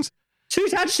touchdowns? 2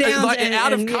 touchdowns.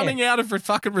 Coming out of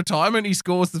fucking retirement, he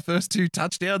scores the first 2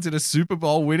 touchdowns in a Super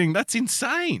Bowl winning. That's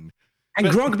insane. And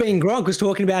Gronk being Gronk was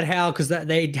talking about how, because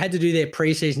they had to do their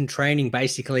preseason training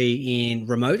basically in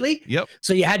remotely. Yep.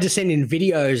 So you had to send in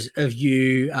videos of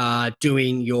you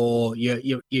doing your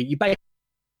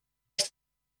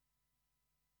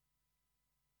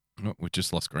Oh, we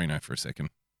just lost Greeno for a second.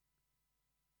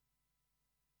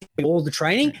 All the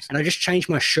training, and I just changed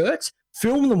my shirts,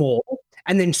 filmed them all,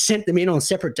 and then sent them in on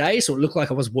separate days, so it looked like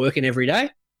I was working every day.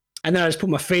 And then I just put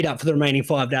my feet up for the remaining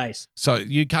 5 days. So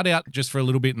you cut out just for a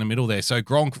little bit in the middle there. So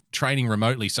Gronk training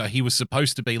remotely. So he was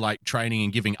supposed to be like training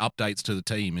and giving updates to the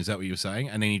team. Is that what you were saying?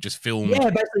 And then he just filmed. Yeah,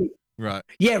 basically. Right.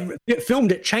 Yeah,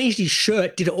 filmed it, changed his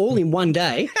shirt, did it all in one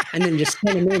day, and then just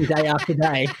sent him in day after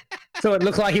day. So it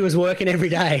looked like he was working every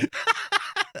day.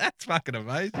 That's fucking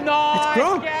amazing.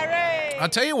 Nice, Gary. I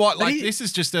tell you what, this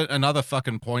is just another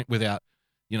fucking point without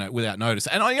notice.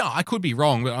 And I could be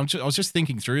wrong, but I was just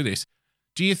thinking through this.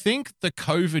 Do you think the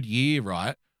COVID year,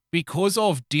 right, because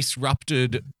of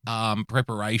disrupted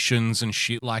preparations and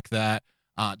shit like that,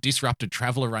 disrupted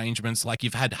travel arrangements, like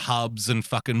you've had hubs and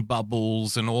fucking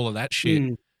bubbles and all of that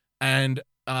shit, and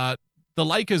the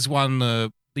Lakers won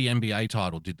the NBA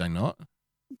title, did they not?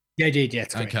 They did, yeah.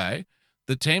 Okay.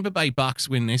 The Tampa Bay Bucks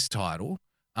win this title.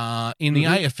 In the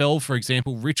AFL, for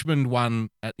example, Richmond won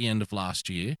at the end of last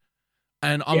year.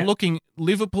 And I'm looking,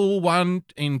 Liverpool won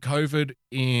in COVID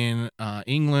in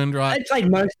England, right? They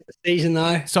played most of the season,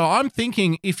 though. So I'm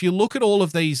thinking, if you look at all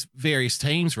of these various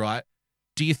teams, right,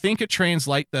 do you think it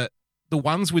translates that the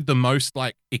ones with the most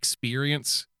like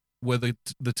experience were the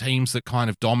teams that kind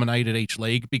of dominated each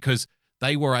league because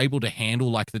they were able to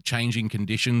handle like the changing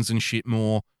conditions and shit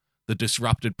more, the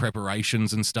disrupted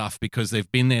preparations and stuff because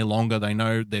they've been there longer, they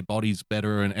know their bodies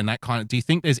better and that kind of, do you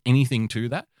think there's anything to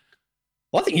that?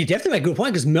 Well, I think you definitely make a good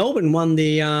point because Melbourne won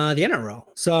the NRL,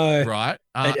 so right.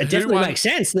 It definitely makes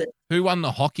sense. Who won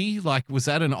the hockey? Like, was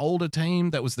that an older team?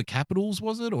 That was the Capitals,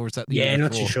 was it, or is that the year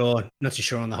not too sure? Not too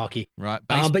sure on the hockey. Right,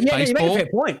 but yeah, you make a fair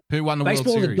point. Who won the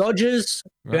baseball? World Series? The Dodgers,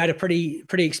 Right. who had a pretty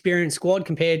experienced squad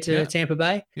compared to Tampa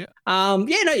Bay. Yeah.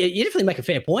 You definitely make a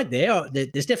fair point there.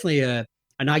 There's definitely an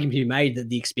argument to be made that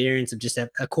the experience of just a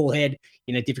cool head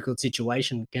in a difficult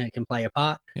situation can play a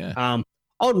part. Yeah.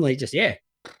 Ultimately, just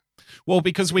Well,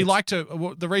 because we like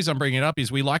to. The reason I'm bringing it up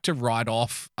is we like to write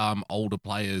off older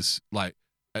players. Like,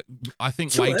 I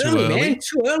think way too early. Man,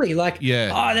 too early. Like,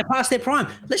 yeah, they're past their prime.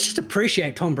 Let's just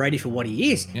appreciate Tom Brady for what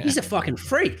he is. Yeah. He's a fucking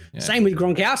freak. Yeah. Same with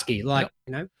Gronkowski. Like,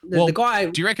 the guy.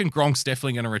 Do you reckon Gronk's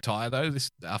definitely going to retire though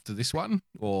after this one?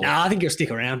 Or I think he'll stick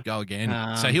around. Go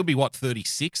again. So he'll be what,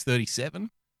 36,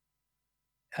 37?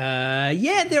 I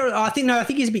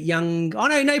think he's a bit young. Oh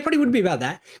no, he probably would be about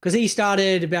that because he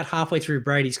started about halfway through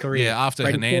Brady's career. Yeah, after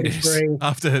Brady Hernandez, 43.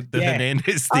 after the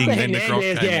Hernandez thing, after then the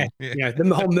Gronk came in. Yeah,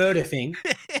 the whole murder thing.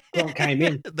 Gronk came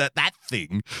in. that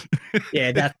thing.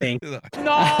 Yeah, that thing.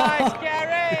 Nice,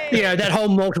 Gary. That whole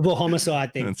multiple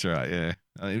homicide thing. That's right.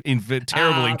 Yeah,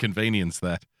 terrible inconvenience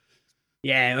that.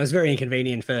 Yeah, it was very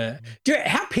inconvenient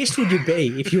how pissed would you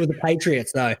be if you were the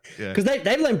Patriots though? Because they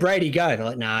let Brady go. They're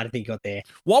like, nah, I don't think he got there.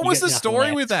 What was the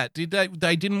story with that? Did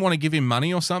they didn't want to give him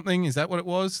money or something? Is that what it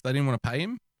was? They didn't want to pay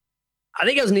him? I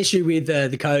think it was an issue with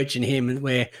the coach and him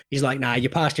where he's like, nah, you're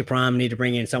past your prime. Need to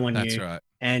bring in someone new. That's right.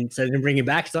 And so they didn't bring him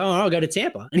back. He's like, I'll go to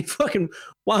Tampa. And he fucking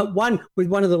won with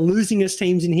one of the losingest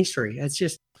teams in history.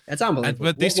 That's unbelievable.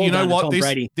 But this,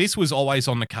 this was always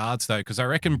on the cards though, because I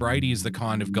reckon Brady is the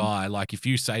kind of guy, like if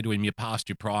you say to him, you're past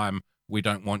your prime, we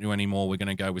don't want you anymore, we're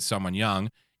going to go with someone young.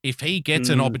 If he gets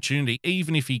an opportunity,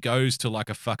 even if he goes to like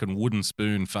a fucking wooden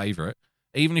spoon favorite,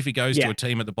 even if he goes to a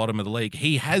team at the bottom of the league,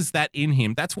 he has that in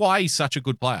him. That's why he's such a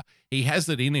good player. He has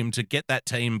that in him to get that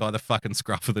team by the fucking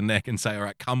scruff of the neck and say, all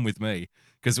right, come with me.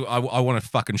 Because I want to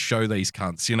fucking show these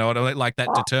cunts, you know what I mean? Like that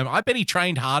determined. I bet he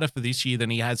trained harder for this year than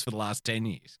he has for the last 10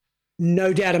 years.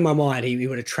 No doubt in my mind, he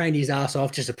would have trained his ass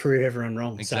off just to prove everyone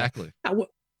wrong. Exactly. So,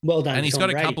 well done. And he's Tom got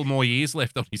a Brady. couple more years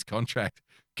left on his contract.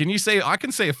 Can you see? I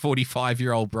can see a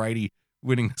 45-year-old Brady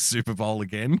winning the Super Bowl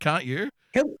again, can't you?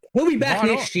 He'll be back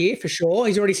next year for sure.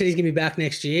 He's already said he's going to be back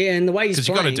next year. And the way he's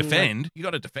because playing, you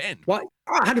got to defend. Why?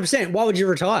 100%. Why would you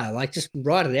retire? Like, just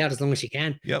ride it out as long as you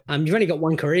can. Yep. You've only got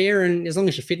one career, and as long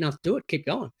as you're fit enough to do it, keep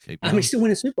going. You're still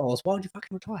winning Super Bowls. Why would you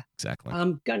fucking retire? Exactly.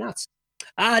 Go nuts.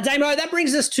 Damo, that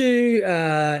brings us to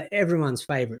everyone's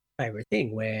favorite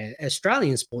thing, where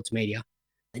Australian sports media,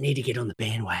 they need to get on the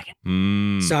bandwagon.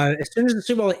 So as soon as the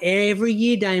Super Bowl, every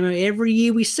year, Damo, every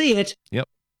year we see it. Yep.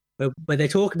 But they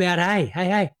talk about,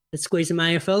 hey, let's squeeze some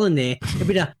AFL in there.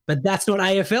 But that's not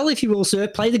AFL, if you will, sir.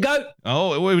 Play the GOAT.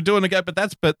 Oh, we were doing the GOAT, but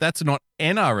that's not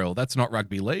NRL. That's not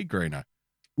rugby league, Greeno.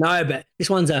 No, but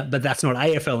this one's but that's not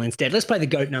AFL instead. Let's play the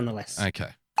GOAT nonetheless. Okay.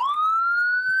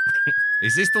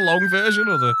 Is this the long version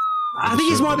or the? I think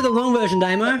this might be the long version,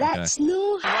 Damo. That's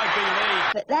no.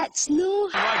 But that's no.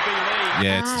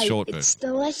 Yeah, it's the short version. It's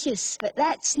delicious, but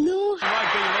that's no.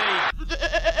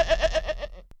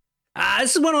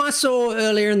 This is one I saw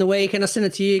earlier in the week, and I sent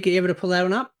it to you. Get you able to pull that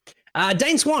one up?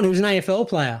 Dane Swan, who's an AFL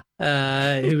player,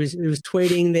 who was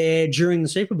tweeting there during the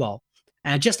Super Bowl,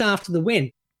 just after the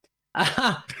win.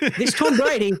 This Tom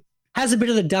Brady has a bit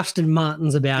of the Dustin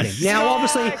Martins about him. Now,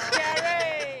 obviously,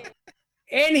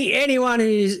 anyone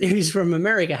who's from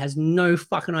America has no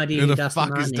fucking idea who Dustin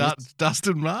Martin is.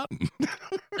 Dustin Martin?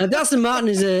 Dustin Martin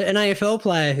is an AFL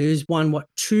player who's won,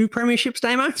 2 premierships,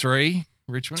 Damo? 3.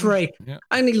 Richmond? 3. Yeah.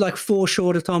 Only 4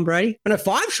 short of Tom Brady. No,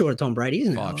 5 short of Tom Brady,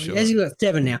 isn't it? 5 short. Has he got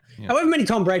 7 now? Yeah. However many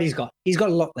Tom Brady's got, he's got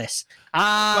a lot less.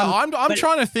 I'm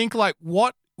trying to think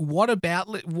what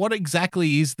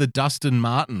exactly is the Dustin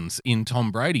Martins in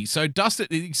Tom Brady? So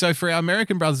for our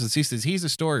American brothers and sisters, here's a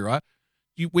story, right?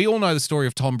 We all know the story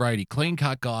of Tom Brady, clean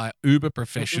cut guy, uber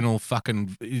professional,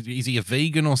 fucking, is he a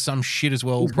vegan or some shit as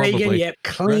well? He's probably. Vegan, yep.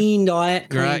 Clean diet.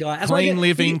 Clean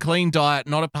living, clean diet,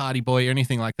 not a party boy or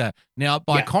anything like that. Now,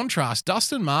 by contrast,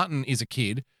 Dustin Martin is a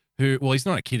kid who, well, he's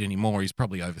not a kid anymore. He's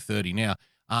probably over 30 now.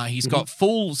 He's got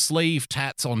full sleeve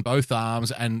tats on both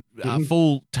arms and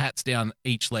full tats down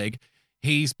each leg.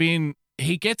 He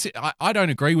gets it. I don't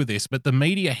agree with this, but the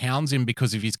media hounds him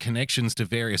because of his connections to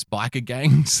various biker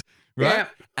gangs. Right. Yeah.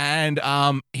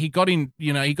 And he got in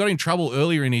trouble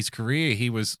earlier in his career. He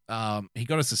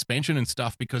got a suspension and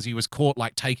stuff because he was caught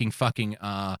taking fucking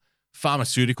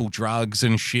pharmaceutical drugs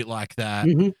and shit like that.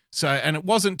 So, and it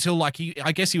wasn't till I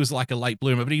guess he was a late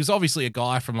bloomer, but he was obviously a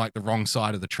guy from the wrong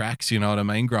side of the tracks, you know what I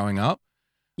mean, growing up.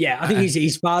 Yeah, I think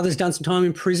his father's done some time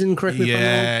in prison, correct me if I'm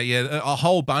wrong. Yeah, a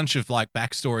whole bunch of like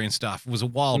backstory and stuff. It was a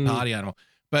wild party animal.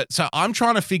 But so I'm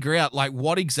trying to figure out, like,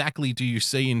 what exactly do you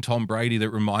see in Tom Brady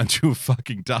that reminds you of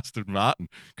fucking Dustin Martin?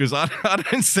 Because I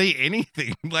don't see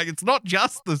anything. Like, it's not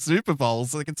just the Super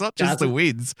Bowls. Like, it's not just the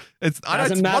wins. What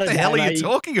the hell are you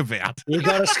talking about? You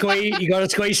got to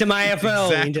squeeze some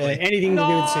AFL into anything to do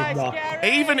with the Super Bowl.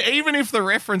 Even if the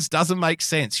reference doesn't make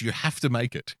sense, you have to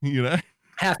make it. You know.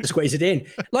 Have to squeeze it in.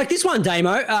 Like this one,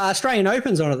 Damo, Australian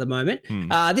Open's on at the moment.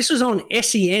 This was on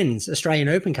SEN's Australian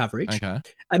Open coverage. Okay.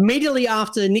 Immediately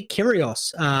after Nick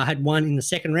Kyrgios had won in the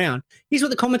second round, here's what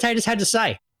the commentators had to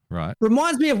say. Right.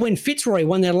 Reminds me of when Fitzroy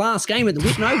won their last game at the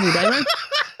Whitten Oval, Damo.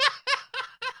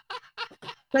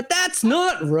 But that's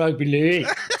not rugby league.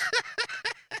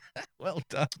 Well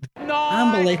done.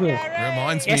 Unbelievable.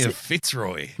 Reminds me of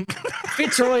Fitzroy.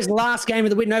 Fitzroy's last game at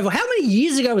the Whitten Oval. How many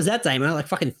years ago was that, Damo? Like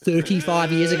fucking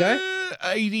 35 years ago?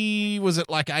 80, was it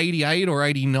like 88 or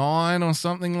 89 or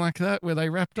something like that where they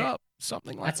wrapped up?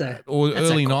 Something like that. Or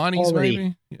early 90s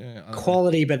maybe? Yeah,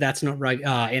 quality, but that's not rugby.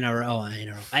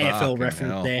 NRL. AFL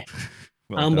reference there.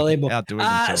 Well Unbelievable. Outdoing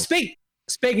themselves.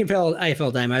 Speaking of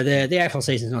AFL, Damo, the AFL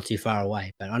season's not too far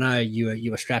away, but I know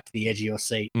you were strapped to the edge of your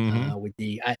seat with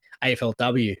the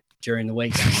AFLW during the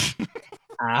week.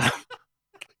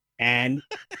 And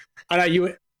I know you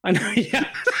would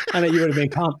have been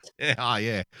pumped. Yeah,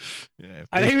 I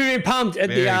think you would have been pumped at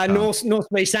the North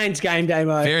Bay Saints game,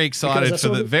 Damo. Very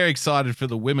excited for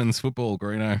the women's football,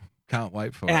 Greeno. Can't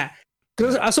wait for it.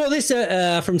 I saw this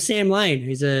from Sam Lane,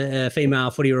 who's a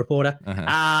female footy reporter.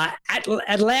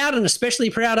 At loud and especially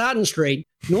proud Arden Street,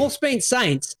 North Speed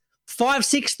Saints,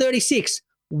 5-6-36,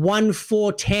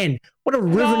 1-4-10. What a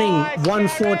riveting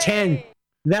 1-4-10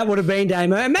 that would have been,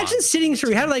 Damo. Imagine sitting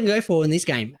through, how do they go for in this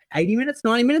game? 80 minutes,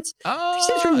 90 minutes? Oh, you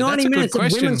sit through 90 minutes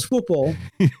of women's football.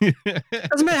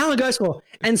 Doesn't matter how long it goes for.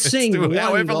 And seeing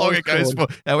however long it goes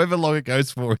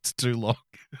for, it's too long.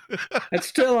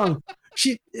 It's too long.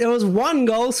 There was one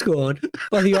goal scored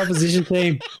by the opposition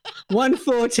team.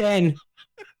 1-4-10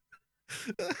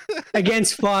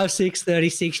 against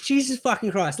 5-6-36. Jesus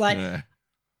fucking Christ! Like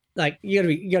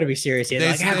you gotta be serious here.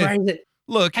 Like, how great is it?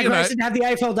 Look, how great is it to have the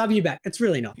AFLW back? It's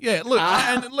really not. Yeah, look,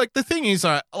 and like the thing is,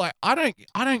 I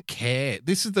don't care.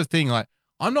 This is the thing. Like,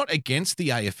 I'm not against the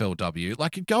AFLW.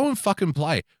 Like, go and fucking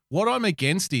play. What I'm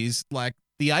against is like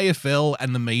the AFL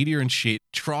and the media and shit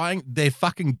they're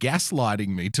fucking gaslighting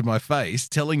me to my face,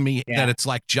 telling me that it's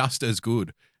like just as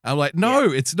good. I'm like,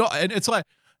 no, it's not. And it's like,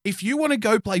 if you want to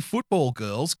go play football,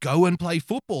 girls, go and play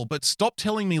football, but stop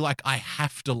telling me like I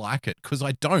have to like it, because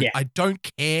I don't. I don't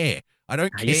care. I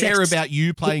don't care about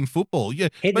you playing football. Yeah,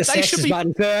 but they should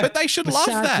love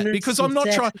that, because I'm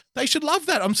not trying. They should love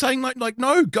that. I'm saying like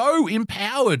no, go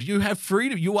empowered. You have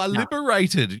freedom. You are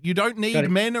liberated. You don't need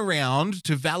men around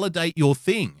to validate your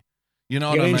thing. You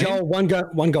know what I mean? Enjoy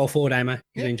one goal forward, Damo.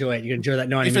 You enjoy it. You can enjoy that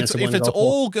 90 minutes. If it's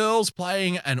all girls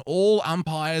playing and all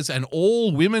umpires and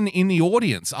all women in the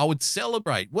audience, I would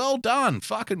celebrate. Well done,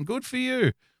 fucking good for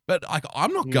you. But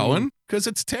I'm not going because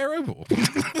it's terrible.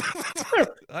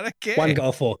 I don't care. One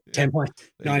goal for 10 points,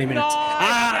 90 minutes.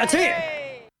 I tell you,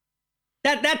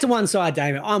 that's one side,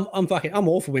 Damon. I'm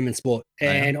all for women's sport,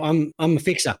 and I'm a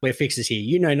fixer. We're fixers here.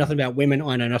 You know nothing about women.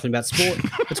 I know nothing about sport.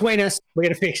 Between us, we're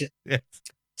gonna fix it. Yes.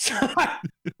 So,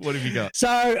 what have you got? So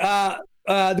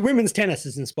the women's tennis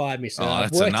has inspired me. So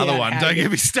that's another one. Don't get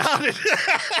me started.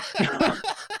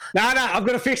 No, I've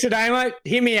got to fix it, Damo.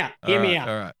 Hear me out. All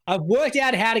right. I've worked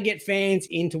out how to get fans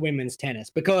into women's tennis,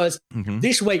 because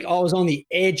this week I was on the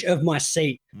edge of my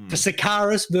seat for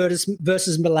Sakaras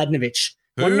versus Mladenovic.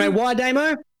 Want to know why,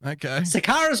 Damo? Okay.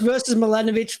 Sakaras versus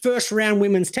Mladenovic, first round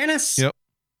women's tennis. Yep.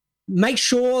 Make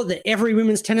sure that every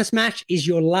women's tennis match is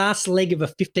your last leg of a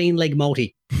 15-leg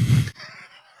multi.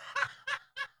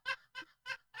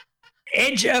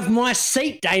 Edge of my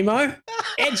seat, Damo.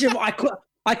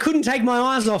 I couldn't take my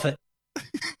eyes off it.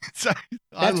 So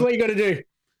that's what you got to do.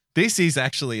 This is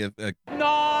actually a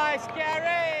nice,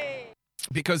 Gary.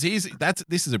 Because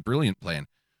this is a brilliant plan.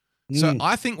 So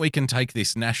I think we can take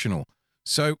this national.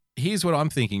 So here's what I'm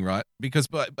thinking, right? Because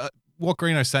but what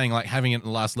Greeno's saying, like having it in the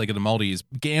last leg of the multi, is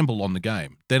gamble on the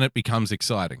game. Then it becomes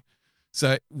exciting.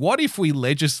 So what if we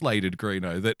legislated,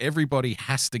 Greeno, that everybody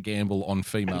has to gamble on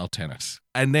female tennis?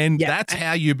 And then that's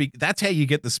how you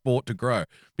get the sport to grow.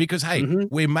 Because, hey,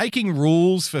 we're making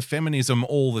rules for feminism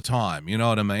all the time. You know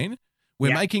what I mean?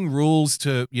 We're making rules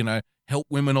to, help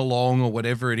women along or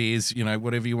whatever it is,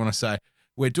 whatever you want to say.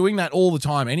 We're doing that all the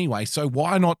time anyway. So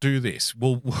why not do this?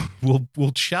 We'll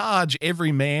charge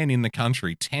every man in the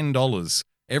country $10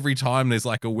 every time there's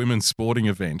like a women's sporting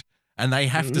event. and they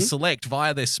have to select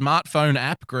via their smartphone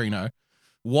app, Greeno,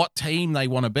 what team they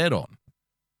want to bet on.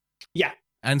 Yeah.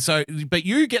 And so, but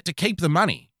you get to keep the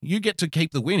money. You get to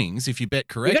keep the winnings if you bet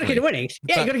correctly. You got to keep the winnings.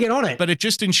 Yeah, you got to get on it. But it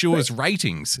just ensures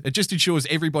ratings. It just ensures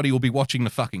everybody will be watching the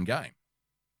fucking game.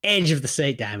 Edge of the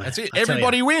seat, damn it. That's it.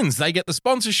 Everybody wins. They get the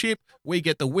sponsorship. We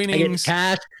get the winnings. They get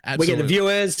the cash. Absolutely. We get the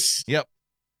viewers. Yep.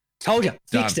 Told you.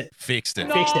 Done. Fixed it. Fixed it.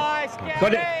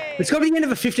 It's got to be the end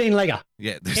of a 15-legger.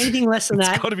 Yeah. Anything less than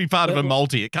that. It's got to be part of a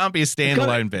multi. It can't be a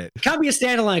standalone bet. It can't be a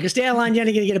standalone, because standalone, you're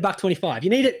only going to get $1.25. You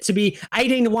need it to be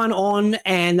 18-1 on,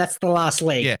 and that's the last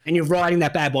leg. Yeah. And you're riding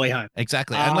that bad boy home.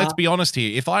 Exactly. And let's be honest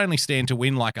here. If I only stand to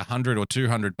win like $100 or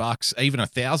 $200, even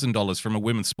 $1,000 from a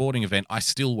women's sporting event, I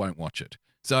still won't watch it.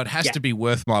 So it has to be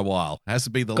worth my while. It has to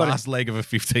be the last leg of a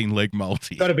 15-leg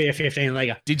multi. Got to be a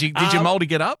 15-legger. Did your multi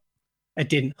get up? It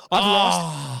didn't. I've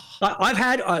lost. I've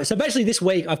had, so basically this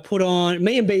week I've put on,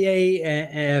 me and BE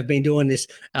have been doing this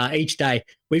each day.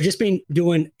 We've just been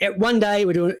doing, one day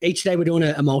each day we're doing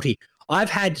a multi. I've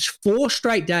had 4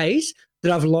 straight days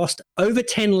that I've lost over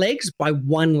 10 legs by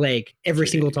 1 leg every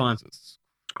single time.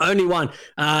 Only one.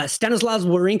 Stanislav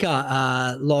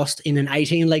Wawrinka lost in an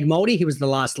 18-leg multi. He was the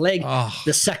last leg.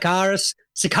 The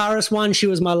Sakaris one, she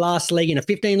was my last leg in a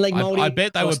 15-leg multi. I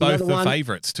bet they were both the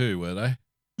favourites too, were they?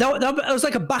 It was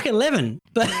like $1.11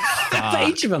 for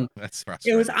each of them. That's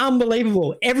frustrating. It was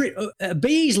unbelievable.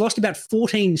 B's lost about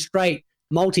 14 straight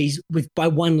multis by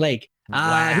 1 leg.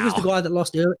 Wow. Who was the guy that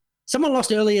lost earlier? Someone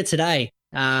lost earlier today.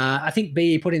 I think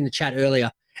B put in the chat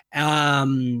earlier.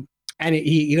 And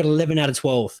he got 11 out of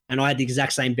 12. And I had the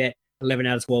exact same bet, 11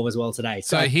 out of 12 as well today.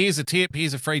 So here's a tip.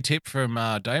 Here's a free tip from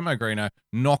Damo Greeno.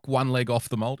 Knock 1 leg off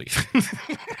the multi.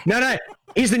 No.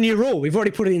 Here's the new rule. We've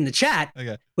already put it in the chat.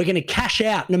 Okay. We're going to cash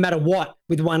out no matter what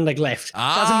with 1 leg left.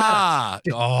 Doesn't matter.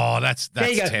 That's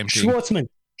tempting.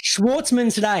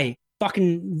 Schwartzman today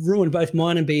fucking ruined both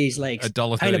mine and B's legs.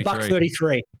 $1.33.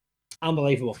 $1.33.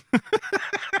 Unbelievable.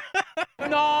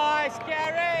 Nice,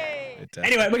 Gary.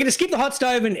 Anyway, we're going to skip the hot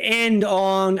stove and end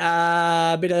on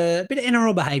a bit of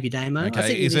NRL behavior, Damo.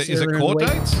 Okay. Is it court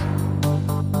dates?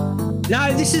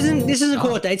 No, this isn't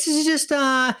court dates. This is just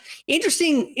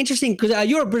interesting because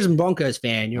you're a Brisbane Broncos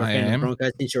fan. You're a fan of the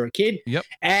Broncos since you're a kid. Yep.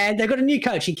 And they've got a new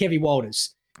coach in Kevy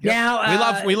Walters. Yep.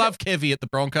 Now we love Kevy at the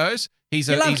Broncos. He's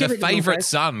a favourite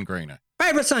son, Greeno.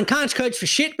 Favourite son. Can't coach for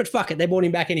shit, but fuck it, they brought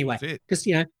him back anyway because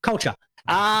culture.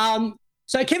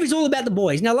 So Kevy's all about the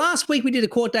boys. Now, last week we did a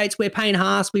court dates where Payne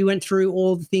Haas, we went through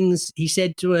all the things he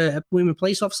said to a women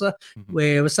police officer,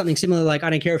 where it was something similar like, I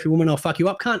don't care if you're a woman, I'll fuck you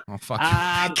up, cunt. I'll fuck you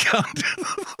up, cunt.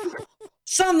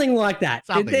 Something like that.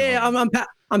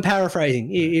 I'm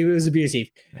paraphrasing. It was abusive.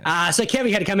 So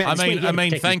Kevy had to come out. I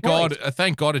mean, thank God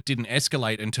it didn't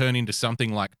escalate and turn into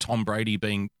something like Tom Brady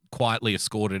being quietly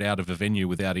escorted out of a venue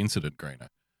without incident, Greeno.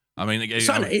 I mean,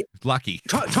 lucky.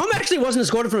 Tom actually wasn't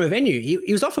escorted from a venue.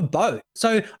 He was off a boat. So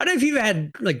I don't know if you've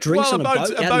had like drinks on a boat.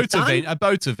 A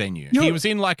boat's a venue. He was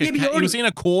in he was in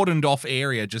a cordoned off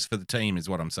area just for the team, is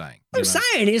what I'm saying. I'm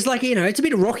saying is like, it's a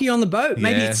bit rocky on the boat.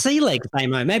 Maybe it's sea legs,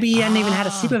 Damo. Maybe he hadn't even had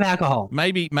a sip of alcohol.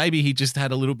 Maybe he just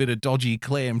had a little bit of dodgy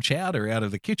clam chowder out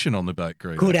of the kitchen on the boat,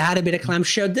 Greg. Could have had a bit of clam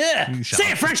chowder.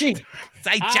 Say it, Frenchie.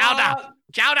 Say chowder.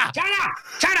 Chowder.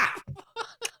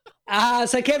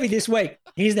 So Kevy this week,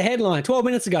 here's the headline 12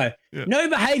 minutes ago. Yeah. No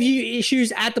behavior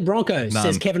issues at the Broncos,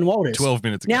 says Kevin Walters. 12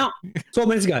 minutes ago. Now, 12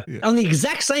 minutes ago, on the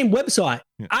exact same website,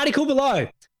 article below,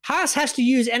 Haas has to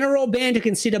use NRL ban to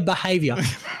consider behavior.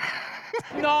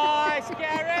 Nice,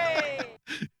 Gary.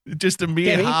 Just a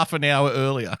mere half an hour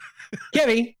earlier.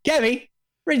 Kevy,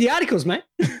 read the articles, mate.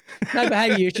 No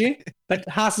behavior issue, but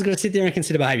Haas is going to sit there and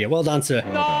consider behavior. Well done, sir.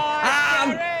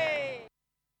 Nice, Gary.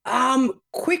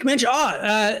 Quick mention.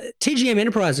 TGM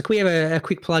Enterprises. Can we have a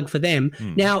quick plug for them?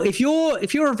 Now, if you're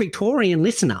a Victorian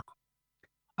listener,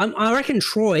 I reckon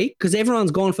Troy, because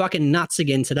everyone's gone fucking nuts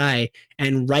again today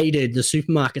and raided the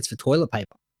supermarkets for toilet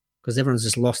paper because everyone's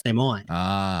just lost their mind.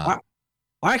 I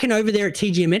reckon over there at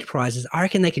TGM Enterprises, I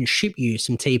reckon they can ship you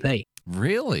some TP.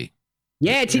 Really?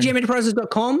 Yeah,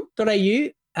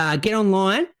 tgmenterprises.com.au. Get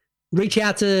online. Reach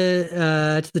out to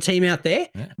the team out there.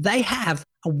 Yeah. They have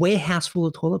a warehouse full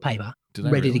of toilet paper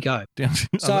ready to go.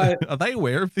 So, are they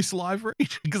aware of this live read?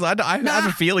 Because I have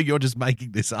a feeling you're just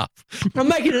making this up. I'm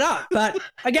making it up, but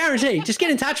I guarantee, just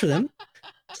get in touch with them.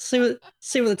 See what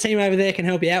the team over there can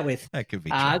help you out with. That could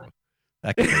be trouble.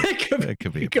 That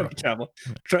could be trouble.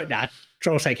 Troll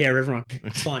will take care of everyone.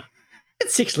 It's fine.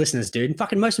 It's 6 listeners, dude. And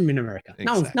fucking most of them in America.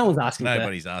 Exactly. No one's asking.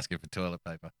 Nobody's asking for toilet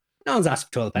paper. No one's asked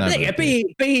for toilet paper. There you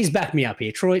go. B's back me up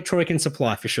here. Troy can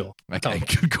supply for sure. Okay,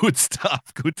 good stuff.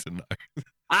 Good to know.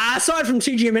 Aside from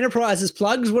TGM Enterprises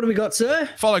plugs, what do we got, sir?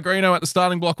 Follow Greeno at the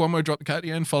starting block. One word, drop the K at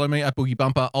the end. Follow me at Boogie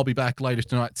Bumper. I'll be back later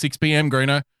tonight, 6 p.m.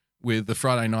 Greeno, with the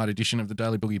Friday night edition of the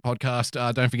Daily Boogie podcast.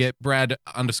 Don't forget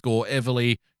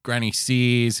Brad_Everly, Granny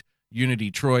Sears,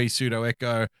 Unity Troy, Pseudo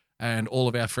Echo, and all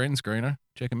of our friends, Greeno.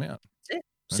 Check them out. That's it.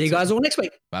 See you guys all next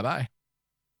week. Bye-bye.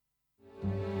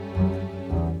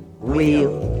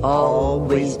 We'll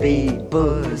always be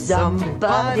bosom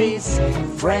buddies,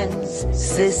 friends,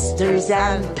 sisters,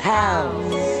 and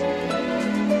pals.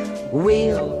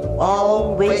 We'll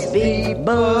always be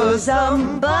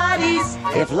bosom buddies.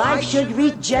 If life should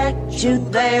reject you,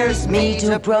 there's me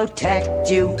to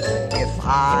protect you. If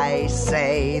I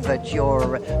say that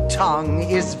your tongue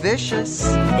is vicious,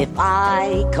 if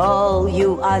I call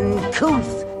you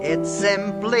uncouth, it's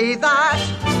simply that.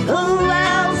 Who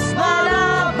else but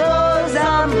a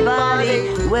bosom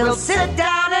buddy will sit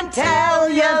down and tell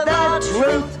you the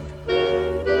truth?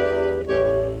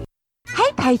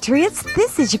 Hey Patriots,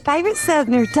 this is your favorite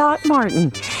Southerner, Doc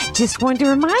Martin. Just wanted to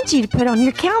remind you to put on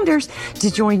your calendars to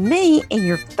join me and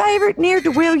your favorite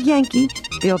ne'er-do-well Yankee,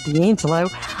 Phil D'Angelo,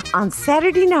 on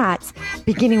Saturday nights,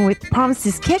 beginning with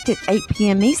Promises Kept at 8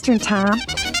 p.m. Eastern Time,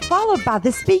 followed by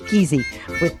The Speakeasy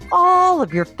with all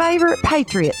of your favorite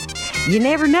Patriots. You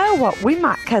never know what we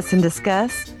might cuss and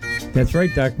discuss. That's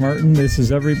right, Doc Martin. This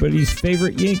is everybody's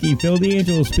favorite Yankee, Phil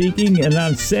D'Angelo speaking. And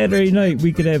on Saturday night,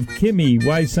 we could have Kimmy,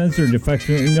 Y-Censored,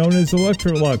 affectionately known as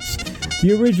Electrolux,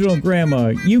 the original Grandma,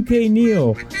 UK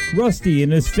Neil, Rusty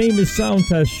and his famous sound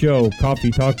test show,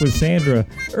 Coffee Talk with Sandra,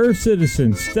 Earth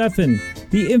Citizen, Stefan,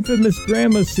 the infamous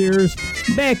Grandma Sears,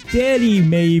 Back Daddy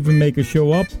may even make a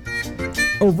show up,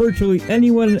 or virtually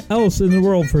anyone else in the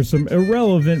world for some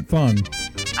irrelevant fun.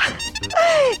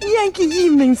 Yankee,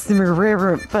 you mean some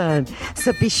irreverent fun.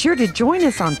 So be sure to join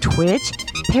us on Twitch,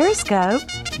 Periscope,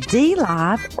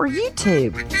 D-Live, or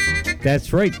YouTube.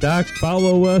 That's right, Doc.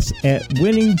 Follow us at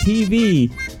Winning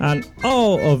TV on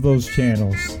all of those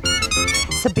channels.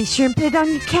 So be sure and put it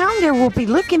on your calendar. We'll be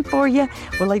looking for you.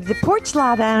 We'll leave the porch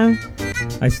light on.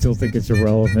 I still think it's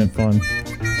irrelevant fun.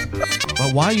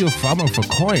 But why are you farming for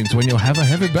coins when you'll have a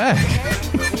heavy bag?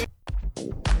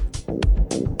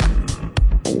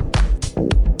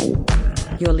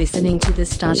 You're listening to The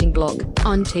Starting Block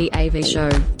on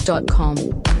TAVShow.com.